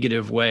profoundly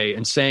negative way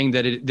and saying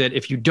that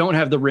if you don't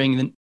have the ring,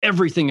 then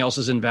everything else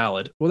is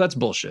invalid. Well, that's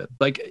bullshit.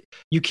 Like,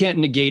 you can't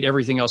negate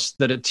everything else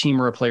that a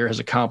team or a player has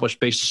accomplished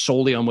based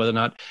solely on whether or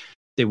not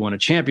they won a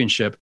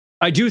championship.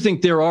 I do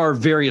think there are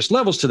various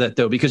levels to that,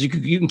 though, because you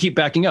can keep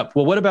backing up.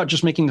 Well, what about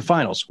just making the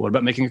finals? What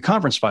about making a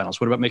conference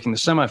finals? What about making the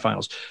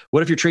semifinals?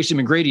 What if you're Tracy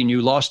McGrady and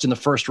you lost in the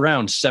first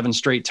round 7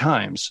 straight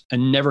times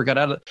and never got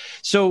out of it?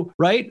 So,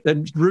 right?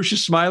 And Roosh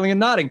is smiling and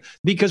nodding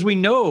because we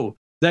know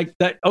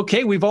that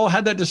okay, we've all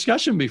had that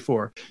discussion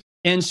before.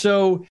 And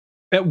so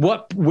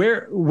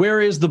where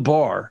is the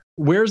bar?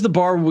 Where's the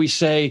bar where we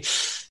say,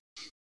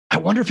 I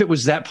wonder if it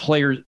was that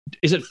player.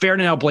 Is it fair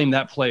to now blame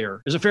that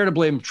player? Is it fair to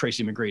blame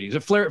Tracy McGrady? Is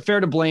it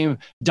fair to blame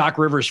Doc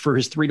Rivers for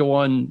his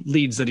 3-1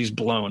 leads that he's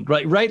blown?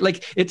 Right.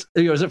 Like, it's,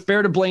 you know, is it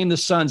fair to blame the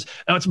Suns?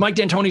 Oh, it's Mike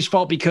D'Antoni's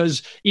fault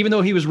because even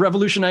though he was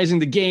revolutionizing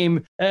the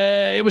game,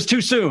 it was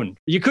too soon.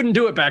 You couldn't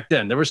do it back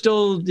then. There was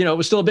still, you know, it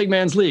was still a big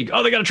man's league.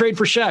 Oh, they got to trade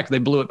for Shaq. They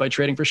blew it by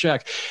trading for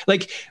Shaq.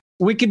 Like,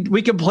 we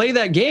could play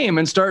that game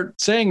and start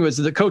saying, was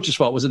it the coach's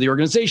fault? Was it the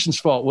organization's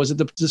fault? Was it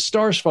the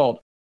star's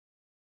fault?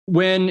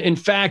 When in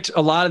fact,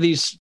 a lot of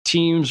these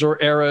teams or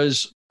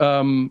eras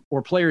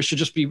or players should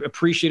just be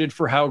appreciated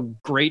for how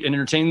great and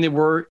entertaining they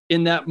were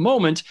in that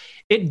moment.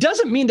 It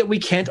doesn't mean that we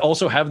can't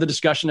also have the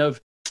discussion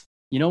of,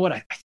 you know what,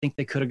 I think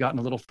they could have gotten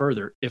a little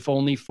further, if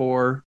only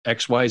for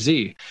X, Y,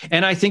 Z.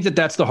 And I think that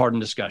that's the Harden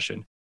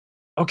discussion.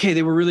 Okay,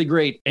 they were really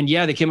great. And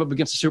yeah, they came up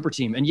against a super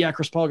team. And yeah,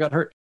 Chris Paul got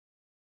hurt.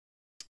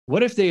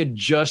 What if they had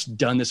just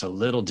done this a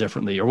little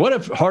differently? Or what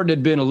if Harden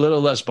had been a little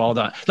less balled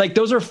on? Like,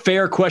 those are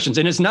fair questions.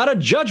 And it's not a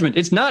judgment.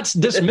 It's not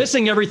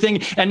dismissing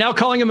everything and now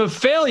calling him a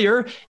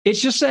failure. It's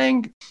just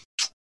saying,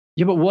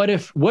 yeah, but what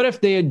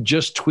if they had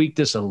just tweaked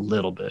this a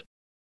little bit?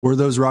 Were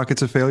those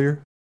Rockets a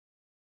failure?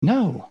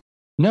 No.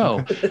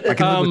 Okay. I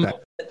can live with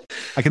that.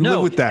 I can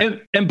live with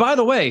that. And by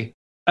the way,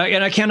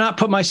 and I cannot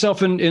put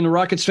myself in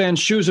Rockets fans'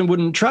 shoes and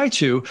wouldn't try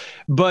to,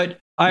 but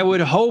I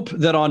would hope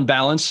that on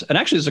balance, and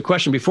actually there's a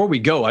question before we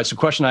go. It's a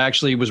question I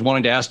actually was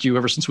wanting to ask you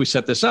ever since we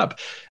set this up.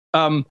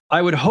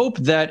 I would hope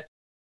that,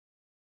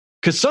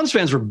 because Suns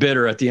fans were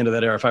bitter at the end of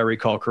that era, if I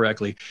recall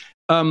correctly.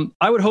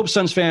 I would hope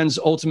Suns fans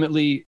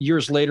ultimately,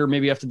 years later,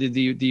 maybe after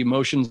the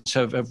emotions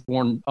have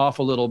worn off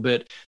a little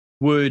bit,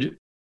 would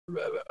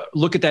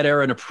look at that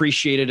era and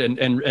appreciate it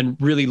and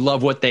really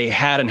love what they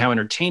had and how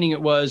entertaining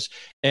it was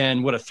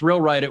and what a thrill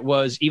ride it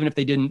was, even if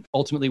they didn't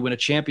ultimately win a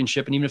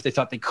championship and even if they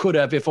thought they could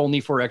have, if only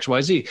for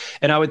XYZ.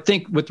 And I would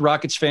think with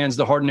Rockets fans,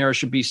 the Harden era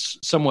should be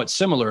somewhat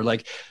similar.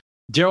 Like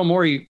Daryl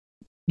Morey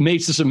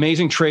makes this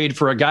amazing trade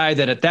for a guy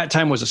that at that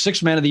time was a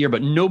sixth man of the year,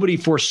 but nobody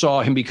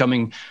foresaw him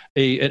becoming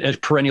a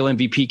perennial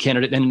MVP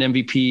candidate and an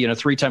MVP and a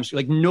 3-time,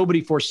 like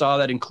nobody foresaw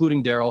that,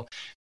 including Daryl.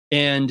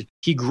 And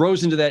he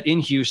grows into that in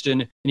Houston,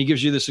 and he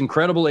gives you this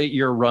incredible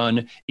 8-year run,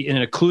 and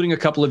including a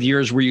couple of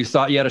years where you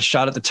thought you had a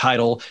shot at the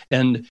title.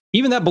 And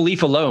even that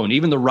belief alone,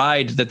 even the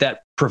ride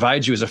that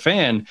provides you as a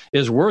fan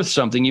is worth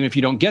something, even if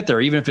you don't get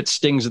there, even if it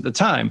stings at the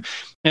time.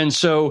 And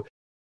so,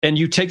 and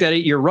you take that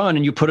 8-year run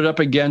and you put it up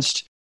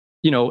against,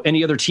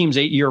 any other team's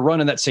 8-year run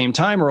in that same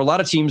time, or a lot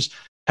of teams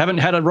haven't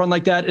had a run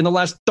like that in the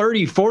last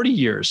 30, 40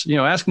 years.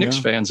 Ask Knicks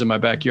fans in my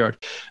backyard.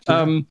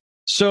 Yeah.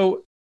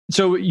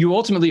 So you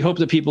ultimately hope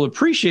that people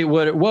appreciate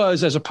what it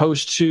was as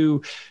opposed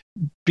to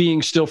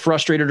being still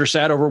frustrated or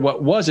sad over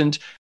what wasn't.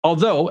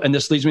 Although, and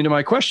this leads me to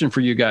my question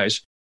for you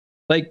guys,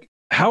 like,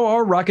 how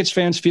are Rockets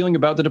fans feeling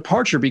about the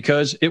departure?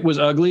 Because it was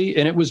ugly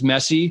and it was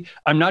messy.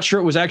 I'm not sure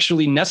it was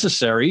actually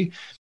necessary.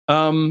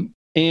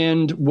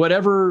 And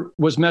whatever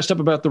was messed up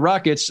about the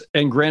Rockets,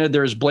 and granted,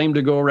 there's blame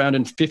to go around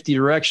in 50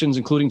 directions,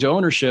 including to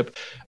ownership.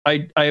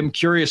 I am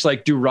curious,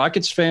 like, do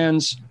Rockets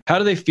fans, how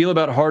do they feel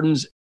about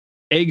Harden's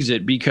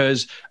exit?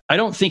 Because I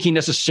don't think he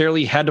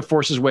necessarily had to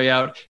force his way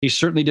out. He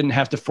certainly didn't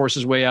have to force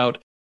his way out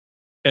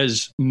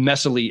as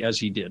messily as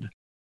he did.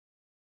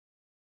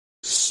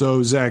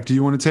 So Zach, do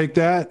you want to take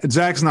that?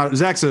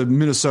 Zach's a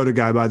Minnesota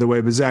guy, by the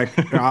way, but Zach,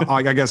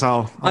 I guess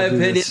I'll my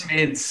opinion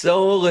means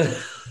so little.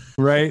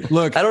 Right.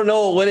 Look, I don't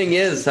know what winning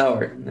is,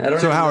 Howard.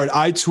 Howard,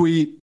 I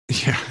tweet.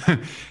 Yeah.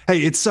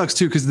 Hey, it sucks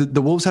too, because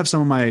the Wolves have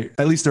some of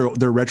at least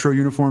their retro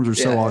uniforms are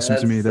so awesome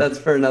to me. That's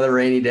for another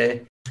rainy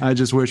day. I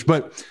just wish.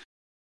 But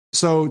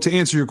so to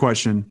answer your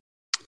question,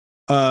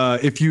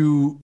 if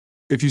you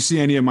see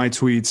any of my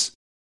tweets,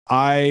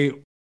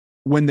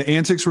 when the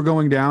antics were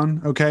going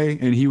down, okay,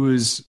 and he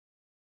was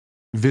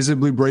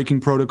visibly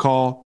breaking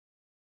protocol,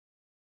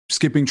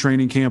 skipping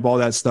training camp, all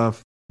that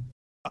stuff,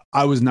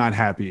 I was not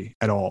happy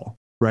at all.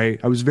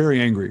 Right. I was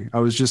very angry. I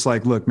was just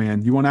like, look,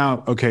 man, you want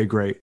out? Okay,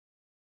 great.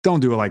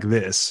 Don't do it like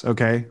this.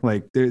 Okay.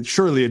 Like,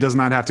 surely it does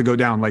not have to go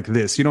down like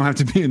this. You don't have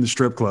to be in the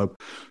strip club.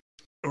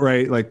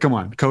 Right. Like, come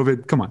on,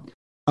 COVID, come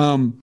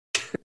on.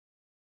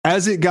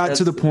 As it got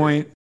to the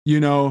point, you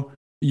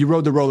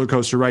rode the roller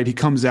coaster, right? He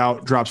comes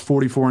out, drops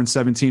 44 and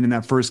 17 in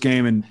that first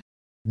game, and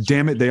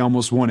damn it, they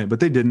almost won it, but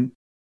they didn't.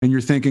 And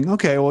you're thinking,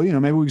 okay, well,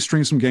 maybe we can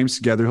string some games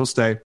together. He'll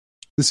stay.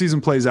 The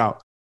season plays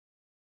out.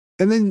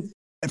 And then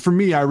for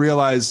me, I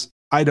realize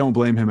I don't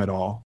blame him at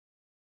all.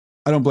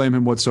 I don't blame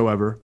him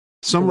whatsoever.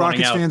 Some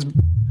Rockets fans,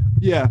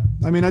 yeah.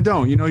 I mean, I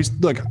don't.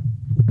 Look, him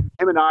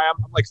and I'm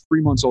like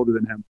 3 months older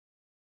than him.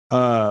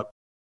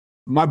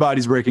 My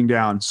body's breaking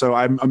down. So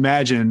I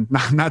imagine,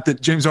 not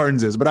that James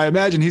Harden's is, but I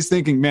imagine he's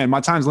thinking, man,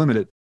 my time's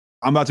limited.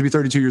 I'm about to be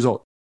 32 years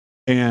old.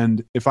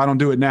 And if I don't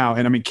do it now,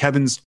 and I mean,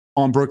 Kevin's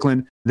on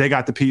Brooklyn, they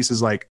got the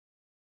pieces like,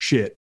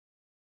 shit,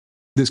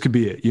 this could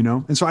be it,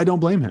 And so I don't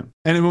blame him.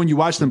 And then when you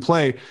watch them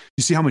play,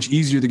 you see how much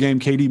easier the game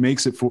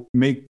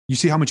KD you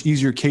see how much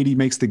easier KD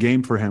makes the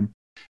game for him.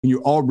 And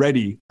you're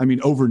already,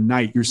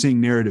 overnight, you're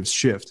seeing narratives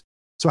shift.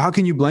 So how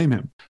can you blame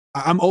him?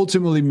 I'm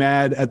ultimately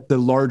mad at the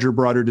larger,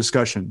 broader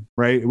discussion,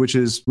 right? Which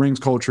is rings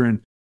culture and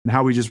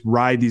how we just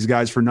ride these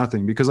guys for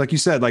nothing. Because like you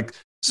said, like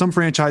some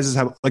franchises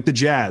have, like the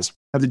Jazz.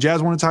 Have the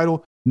Jazz won a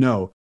title?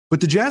 No.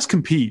 But the Jazz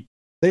compete.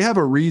 They have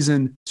a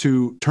reason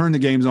to turn the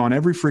games on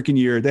every freaking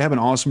year. They have an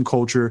awesome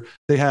culture.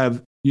 They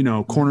have,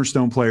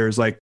 cornerstone players.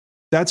 Like,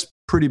 that's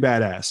pretty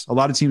badass. A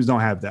lot of teams don't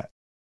have that.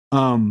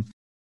 And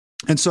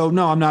so,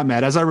 no, I'm not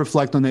mad. As I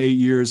reflect on the 8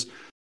 years,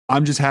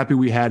 I'm just happy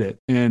we had it.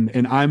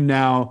 And I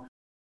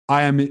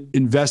am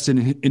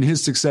invested in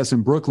his success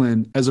in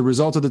Brooklyn as a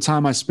result of the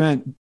time I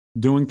spent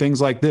doing things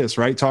like this,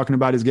 right? Talking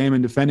about his game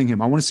and defending him.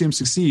 I want to see him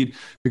succeed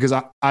because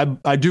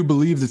I do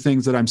believe the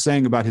things that I'm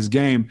saying about his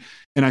game.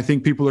 And I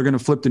think people are going to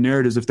flip the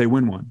narratives if they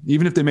win one.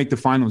 Even if they make the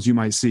finals, you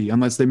might see,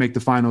 unless they make the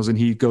finals and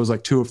he goes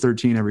like 2 of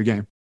 13 every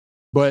game.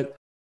 But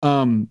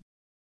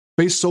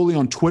based solely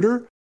on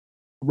Twitter,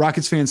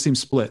 Rockets fans seem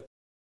split.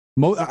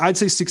 I'd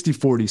say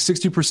 60-40.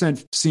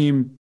 60%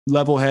 seem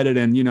level-headed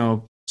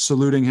and,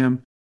 saluting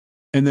him.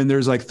 And then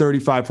there's like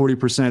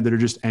 35-40% that are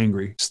just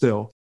angry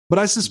still. But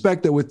I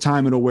suspect that with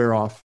time, it'll wear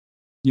off.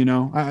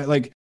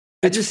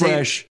 It's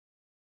fresh.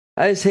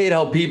 I just hate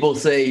how people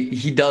say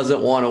he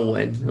doesn't want to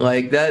win.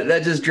 Like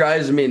that just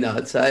drives me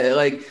nuts.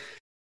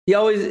 He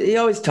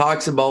always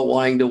talks about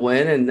wanting to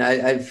win. And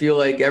I feel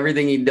like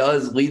everything he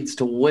does leads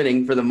to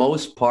winning for the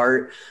most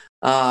part.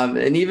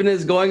 And even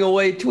his going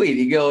away tweet,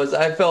 he goes,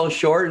 I fell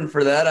short. And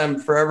for that, I'm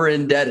forever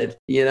indebted.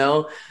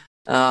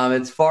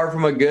 It's far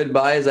from a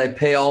goodbye as I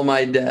pay all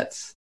my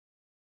debts.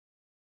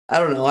 I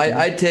don't know.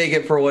 I take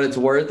it for what it's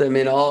worth. I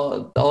mean,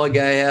 all a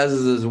guy has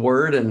is his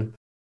word, and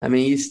I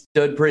mean, he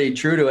stood pretty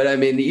true to it. I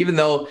mean, even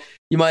though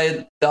you might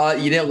have thought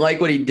you didn't like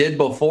what he did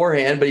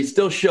beforehand, but he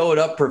still showed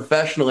up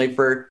professionally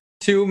for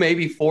 2,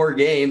 maybe 4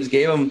 games,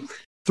 gave him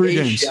 3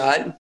 games.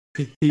 Shot.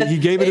 He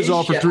gave it his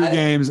all for 3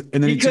 games,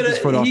 and then he took his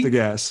foot off the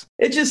gas.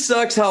 It just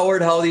sucks,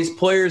 Howard, how these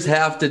players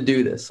have to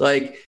do this.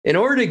 Like, in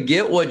order to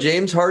get what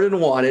James Harden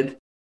wanted,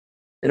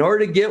 in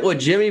order to get what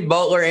Jimmy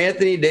Butler,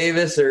 Anthony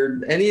Davis,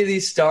 or any of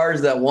these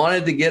stars that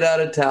wanted to get out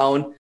of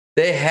town,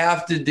 they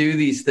have to do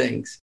these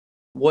things.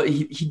 What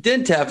he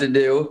didn't have to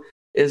do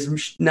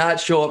is not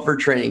show up for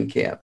training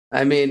camp.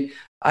 I mean,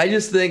 I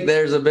just think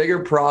there's a bigger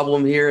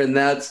problem here, and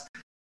that's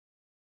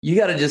you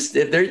got to just,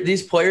 if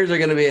these players are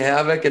going to be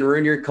havoc and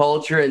ruin your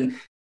culture, and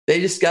they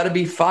just got to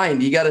be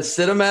fined. You got to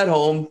sit them at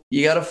home.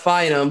 You got to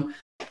fine them.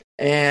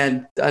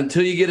 And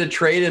until you get a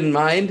trade in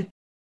mind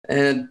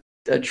and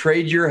a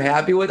trade you're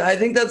happy with, I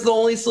think that's the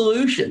only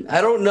solution.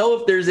 I don't know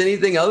if there's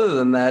anything other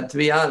than that, to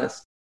be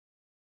honest.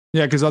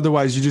 Yeah, because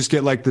otherwise you just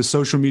get like the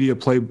social media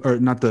or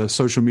not the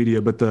social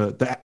media, but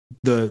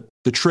the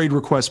trade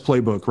request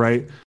playbook,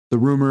 right? The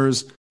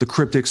rumors, the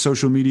cryptic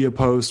social media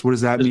posts. What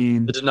does that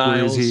mean? The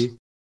denials. Where is he?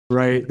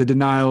 Right? The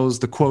denials,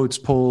 the quotes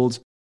pulled,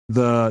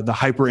 the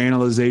hyper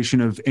analyzation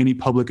of any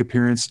public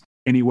appearance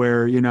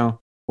anywhere,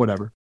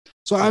 whatever.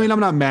 So I mean, I'm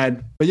not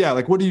mad, but yeah,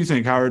 like, what do you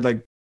think, Howard?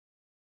 Like,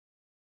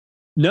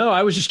 no,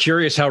 I was just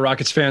curious how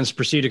Rockets fans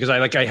proceeded because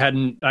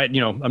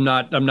I'm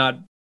not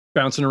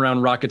bouncing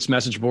around Rockets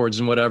message boards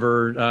and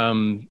whatever.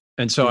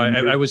 And so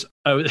I was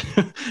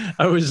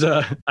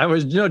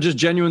just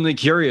genuinely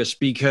curious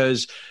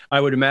because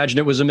I would imagine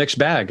it was a mixed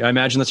bag. I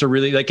imagine that's a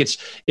really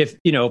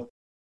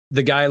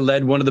the guy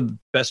led one of the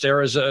best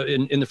eras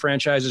in the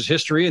franchise's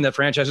history, and that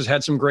franchise has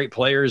had some great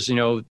players.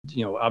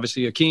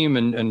 Obviously Hakeem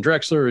and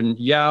Drexler and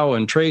Yao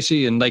and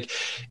Tracy, and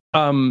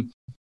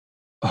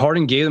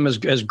Harden gave them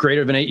as great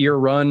of an 8-year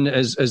run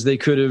as they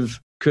could have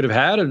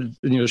had,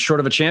 short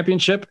of a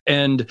championship.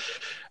 And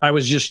I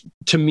was just,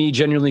 to me,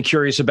 genuinely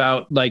curious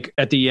about, like,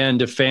 at the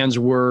end, if fans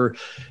were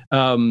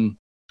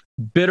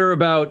bitter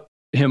about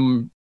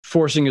him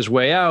forcing his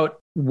way out,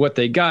 what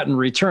they got in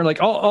return, like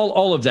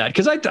all of that.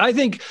 Because I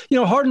think,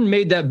 Harden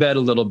made that bet a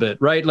little bit,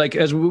 right? Like,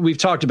 as we've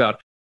talked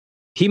about,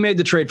 he made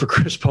the trade for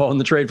Chris Paul and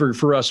the trade for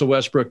Russell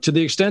Westbrook to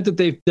the extent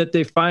that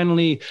they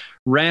finally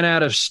ran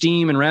out of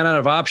steam and ran out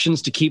of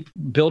options to keep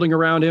building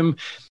around him.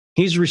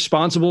 He's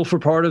responsible for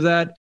part of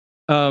that.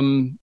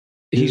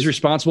 He's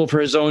responsible for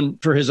his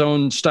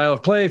own style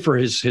of play, for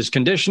his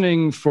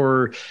conditioning,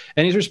 and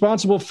he's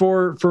responsible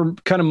for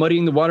kind of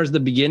muddying the waters at the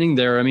beginning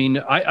there. I mean,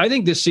 I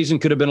think this season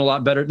could have been a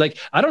lot better. Like,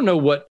 I don't know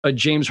what a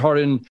James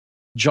Harden,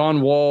 John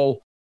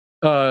Wall,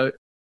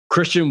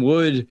 Christian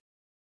Wood,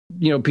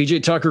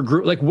 PJ Tucker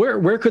group, like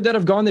where could that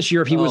have gone this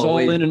year if he was all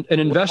in and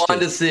invested? We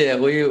wanted to see it.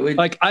 We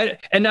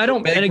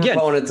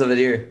Proponents of it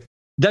here.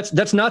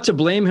 That's not to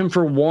blame him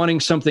for wanting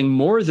something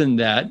more than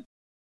that,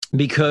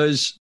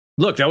 because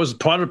look, that was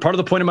part of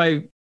the point of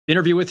my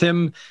interview with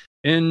him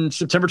in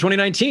September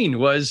 2019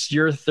 was,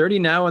 you're 30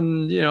 now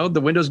and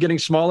the window's getting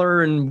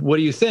smaller, and what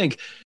do you think?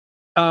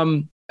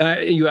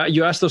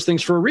 You ask those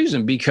things for a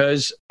reason,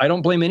 because I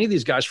don't blame any of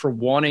these guys for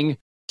wanting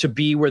to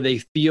be where they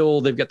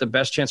feel they've got the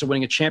best chance of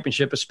winning a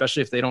championship,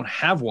 especially if they don't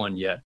have one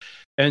yet.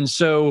 And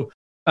so,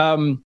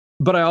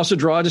 but I also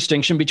draw a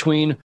distinction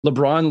between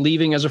LeBron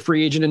leaving as a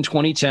free agent in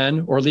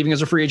 2010, or leaving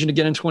as a free agent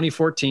again in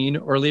 2014,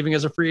 or leaving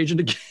as a free agent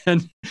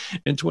again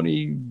in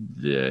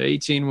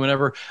 2018,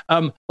 whenever.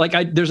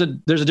 There's a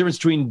difference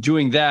between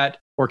doing that,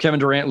 or Kevin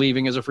Durant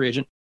leaving as a free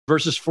agent,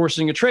 versus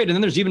forcing a trade. And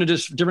then there's even a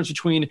difference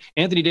between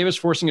Anthony Davis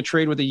forcing a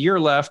trade with a year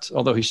left,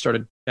 although he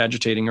started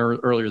agitating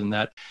earlier than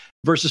that,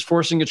 versus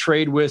forcing a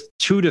trade with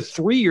 2 to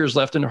 3 years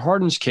left in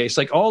Harden's case.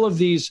 Like, all of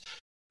these,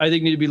 I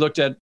think, need to be looked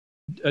at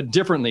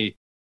differently.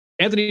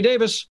 Anthony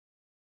Davis,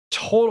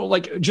 total,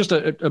 like, just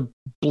a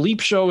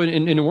bleep show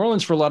in New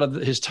Orleans for a lot of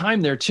his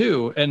time there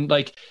too. And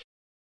like,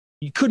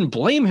 you couldn't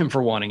blame him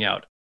for wanting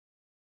out.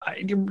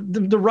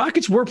 The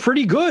Rockets were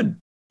pretty good,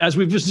 as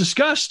we've just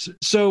discussed.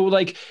 So,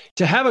 like,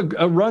 to have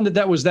a run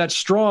that was that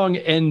strong,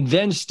 and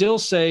then still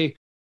say,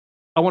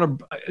 I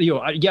want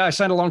to, I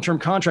signed a long-term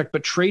contract,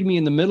 but trade me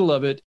in the middle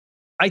of it.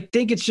 I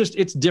think it's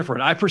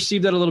different. I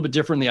perceive that a little bit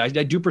differently. I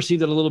do perceive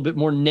that a little bit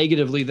more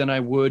negatively than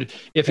I would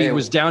if he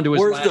was down to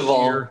his last year. Worst of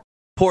all,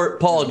 poor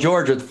Paul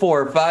George with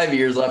 4 or 5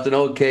 years left in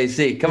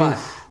OKC. Come on.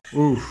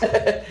 Oof.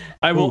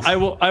 I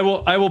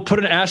will put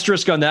an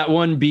asterisk on that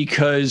one,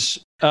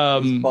 because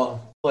the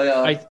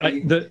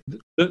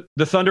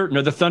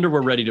Thunder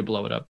were ready to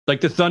blow it up.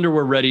 Like, the Thunder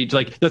were ready to,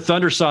 like, the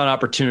Thunder saw an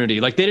opportunity.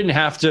 Like, they didn't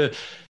have to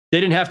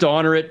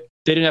honor it.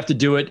 They didn't have to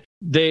do it.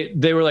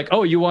 They were like,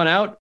 oh, you want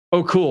out?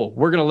 Oh, cool.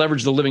 We're going to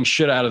leverage the living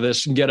shit out of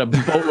this and get a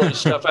boatload of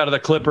stuff out of the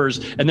Clippers.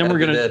 And then we're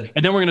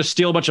going to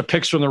steal a bunch of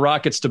picks from the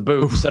Rockets to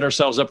boot, set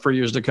ourselves up for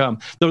years to come.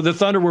 The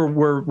Thunder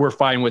were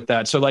fine with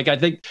that. So, like, I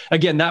think,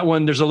 again, that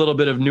one, there's a little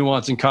bit of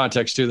nuance and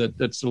context too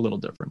that's a little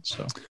different.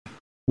 So,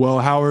 well,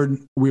 Howard,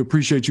 we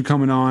appreciate you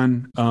coming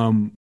on.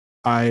 I'm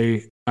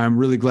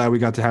really glad we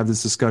got to have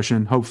this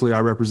discussion. Hopefully I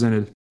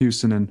represented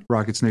Houston and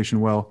Rockets Nation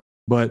well,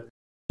 but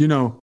I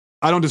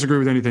don't disagree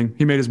with anything.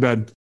 He made his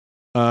bed.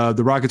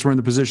 The Rockets were in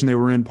the position they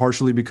were in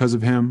partially because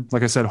of him.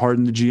 Like I said,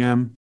 Harden, the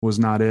GM, was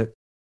not it.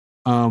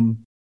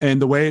 And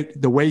the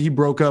way he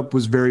broke up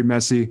was very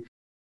messy.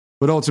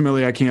 But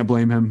ultimately, I can't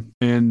blame him,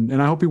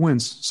 and I hope he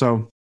wins.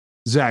 So,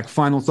 Zach,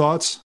 final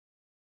thoughts?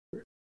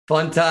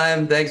 Fun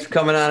time. Thanks for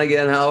coming on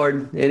again,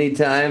 Howard.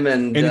 Anytime.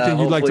 And anything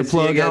you'd like to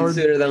plug, Howard?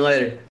 Sooner than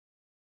later.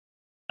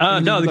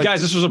 No,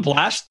 guys, this was a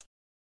blast.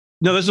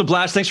 No, this is a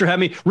blast. Thanks for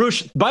having me.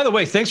 Roosh, by the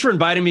way, thanks for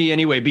inviting me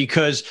anyway,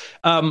 because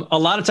a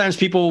lot of times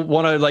people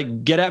want to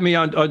like get at me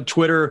on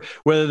Twitter,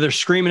 whether they're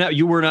screaming at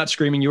you. Were not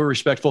screaming. You were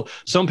respectful.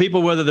 Some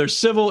people, whether they're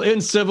civil,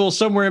 incivil,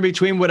 somewhere in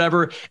between,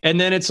 whatever. And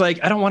then it's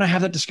like, I don't want to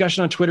have that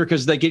discussion on Twitter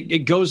because like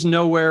it goes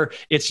nowhere.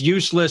 It's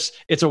useless.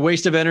 It's a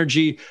waste of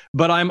energy.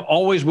 But I'm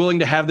always willing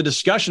to have the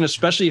discussion,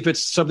 especially if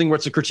it's something where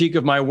it's a critique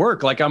of my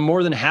work. Like I'm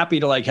more than happy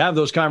to like have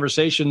those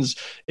conversations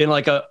in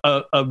like a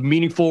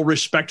meaningful,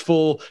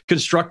 respectful,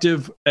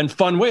 constructive, and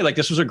fun way. Like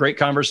this was a great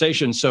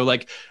conversation. So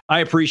like,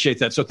 I appreciate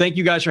that. So thank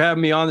you guys for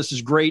having me on. This is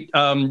great.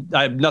 I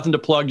have nothing to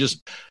plug.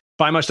 Just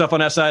find my stuff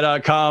on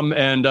SI.com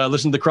and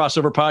listen to the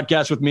Crossover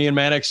podcast with me and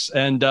Mannix.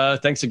 And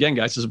thanks again,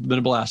 guys. This has been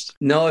a blast.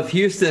 No, if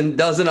Houston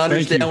doesn't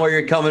understand where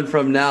you're coming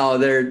from now,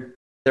 they're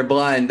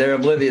blind. They're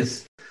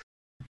oblivious.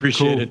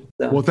 Appreciate it.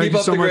 So well, thank keep you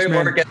up so the much, great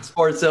man. work at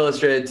Sports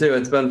Illustrated too.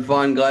 It's been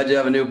fun. Glad you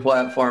have a new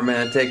platform,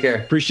 man. Take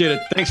care. Appreciate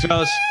it. Thanks,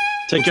 fellas.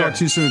 Take care. Talk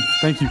to you soon.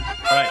 Thank you.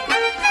 All right.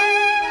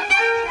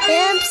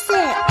 I'm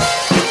sick.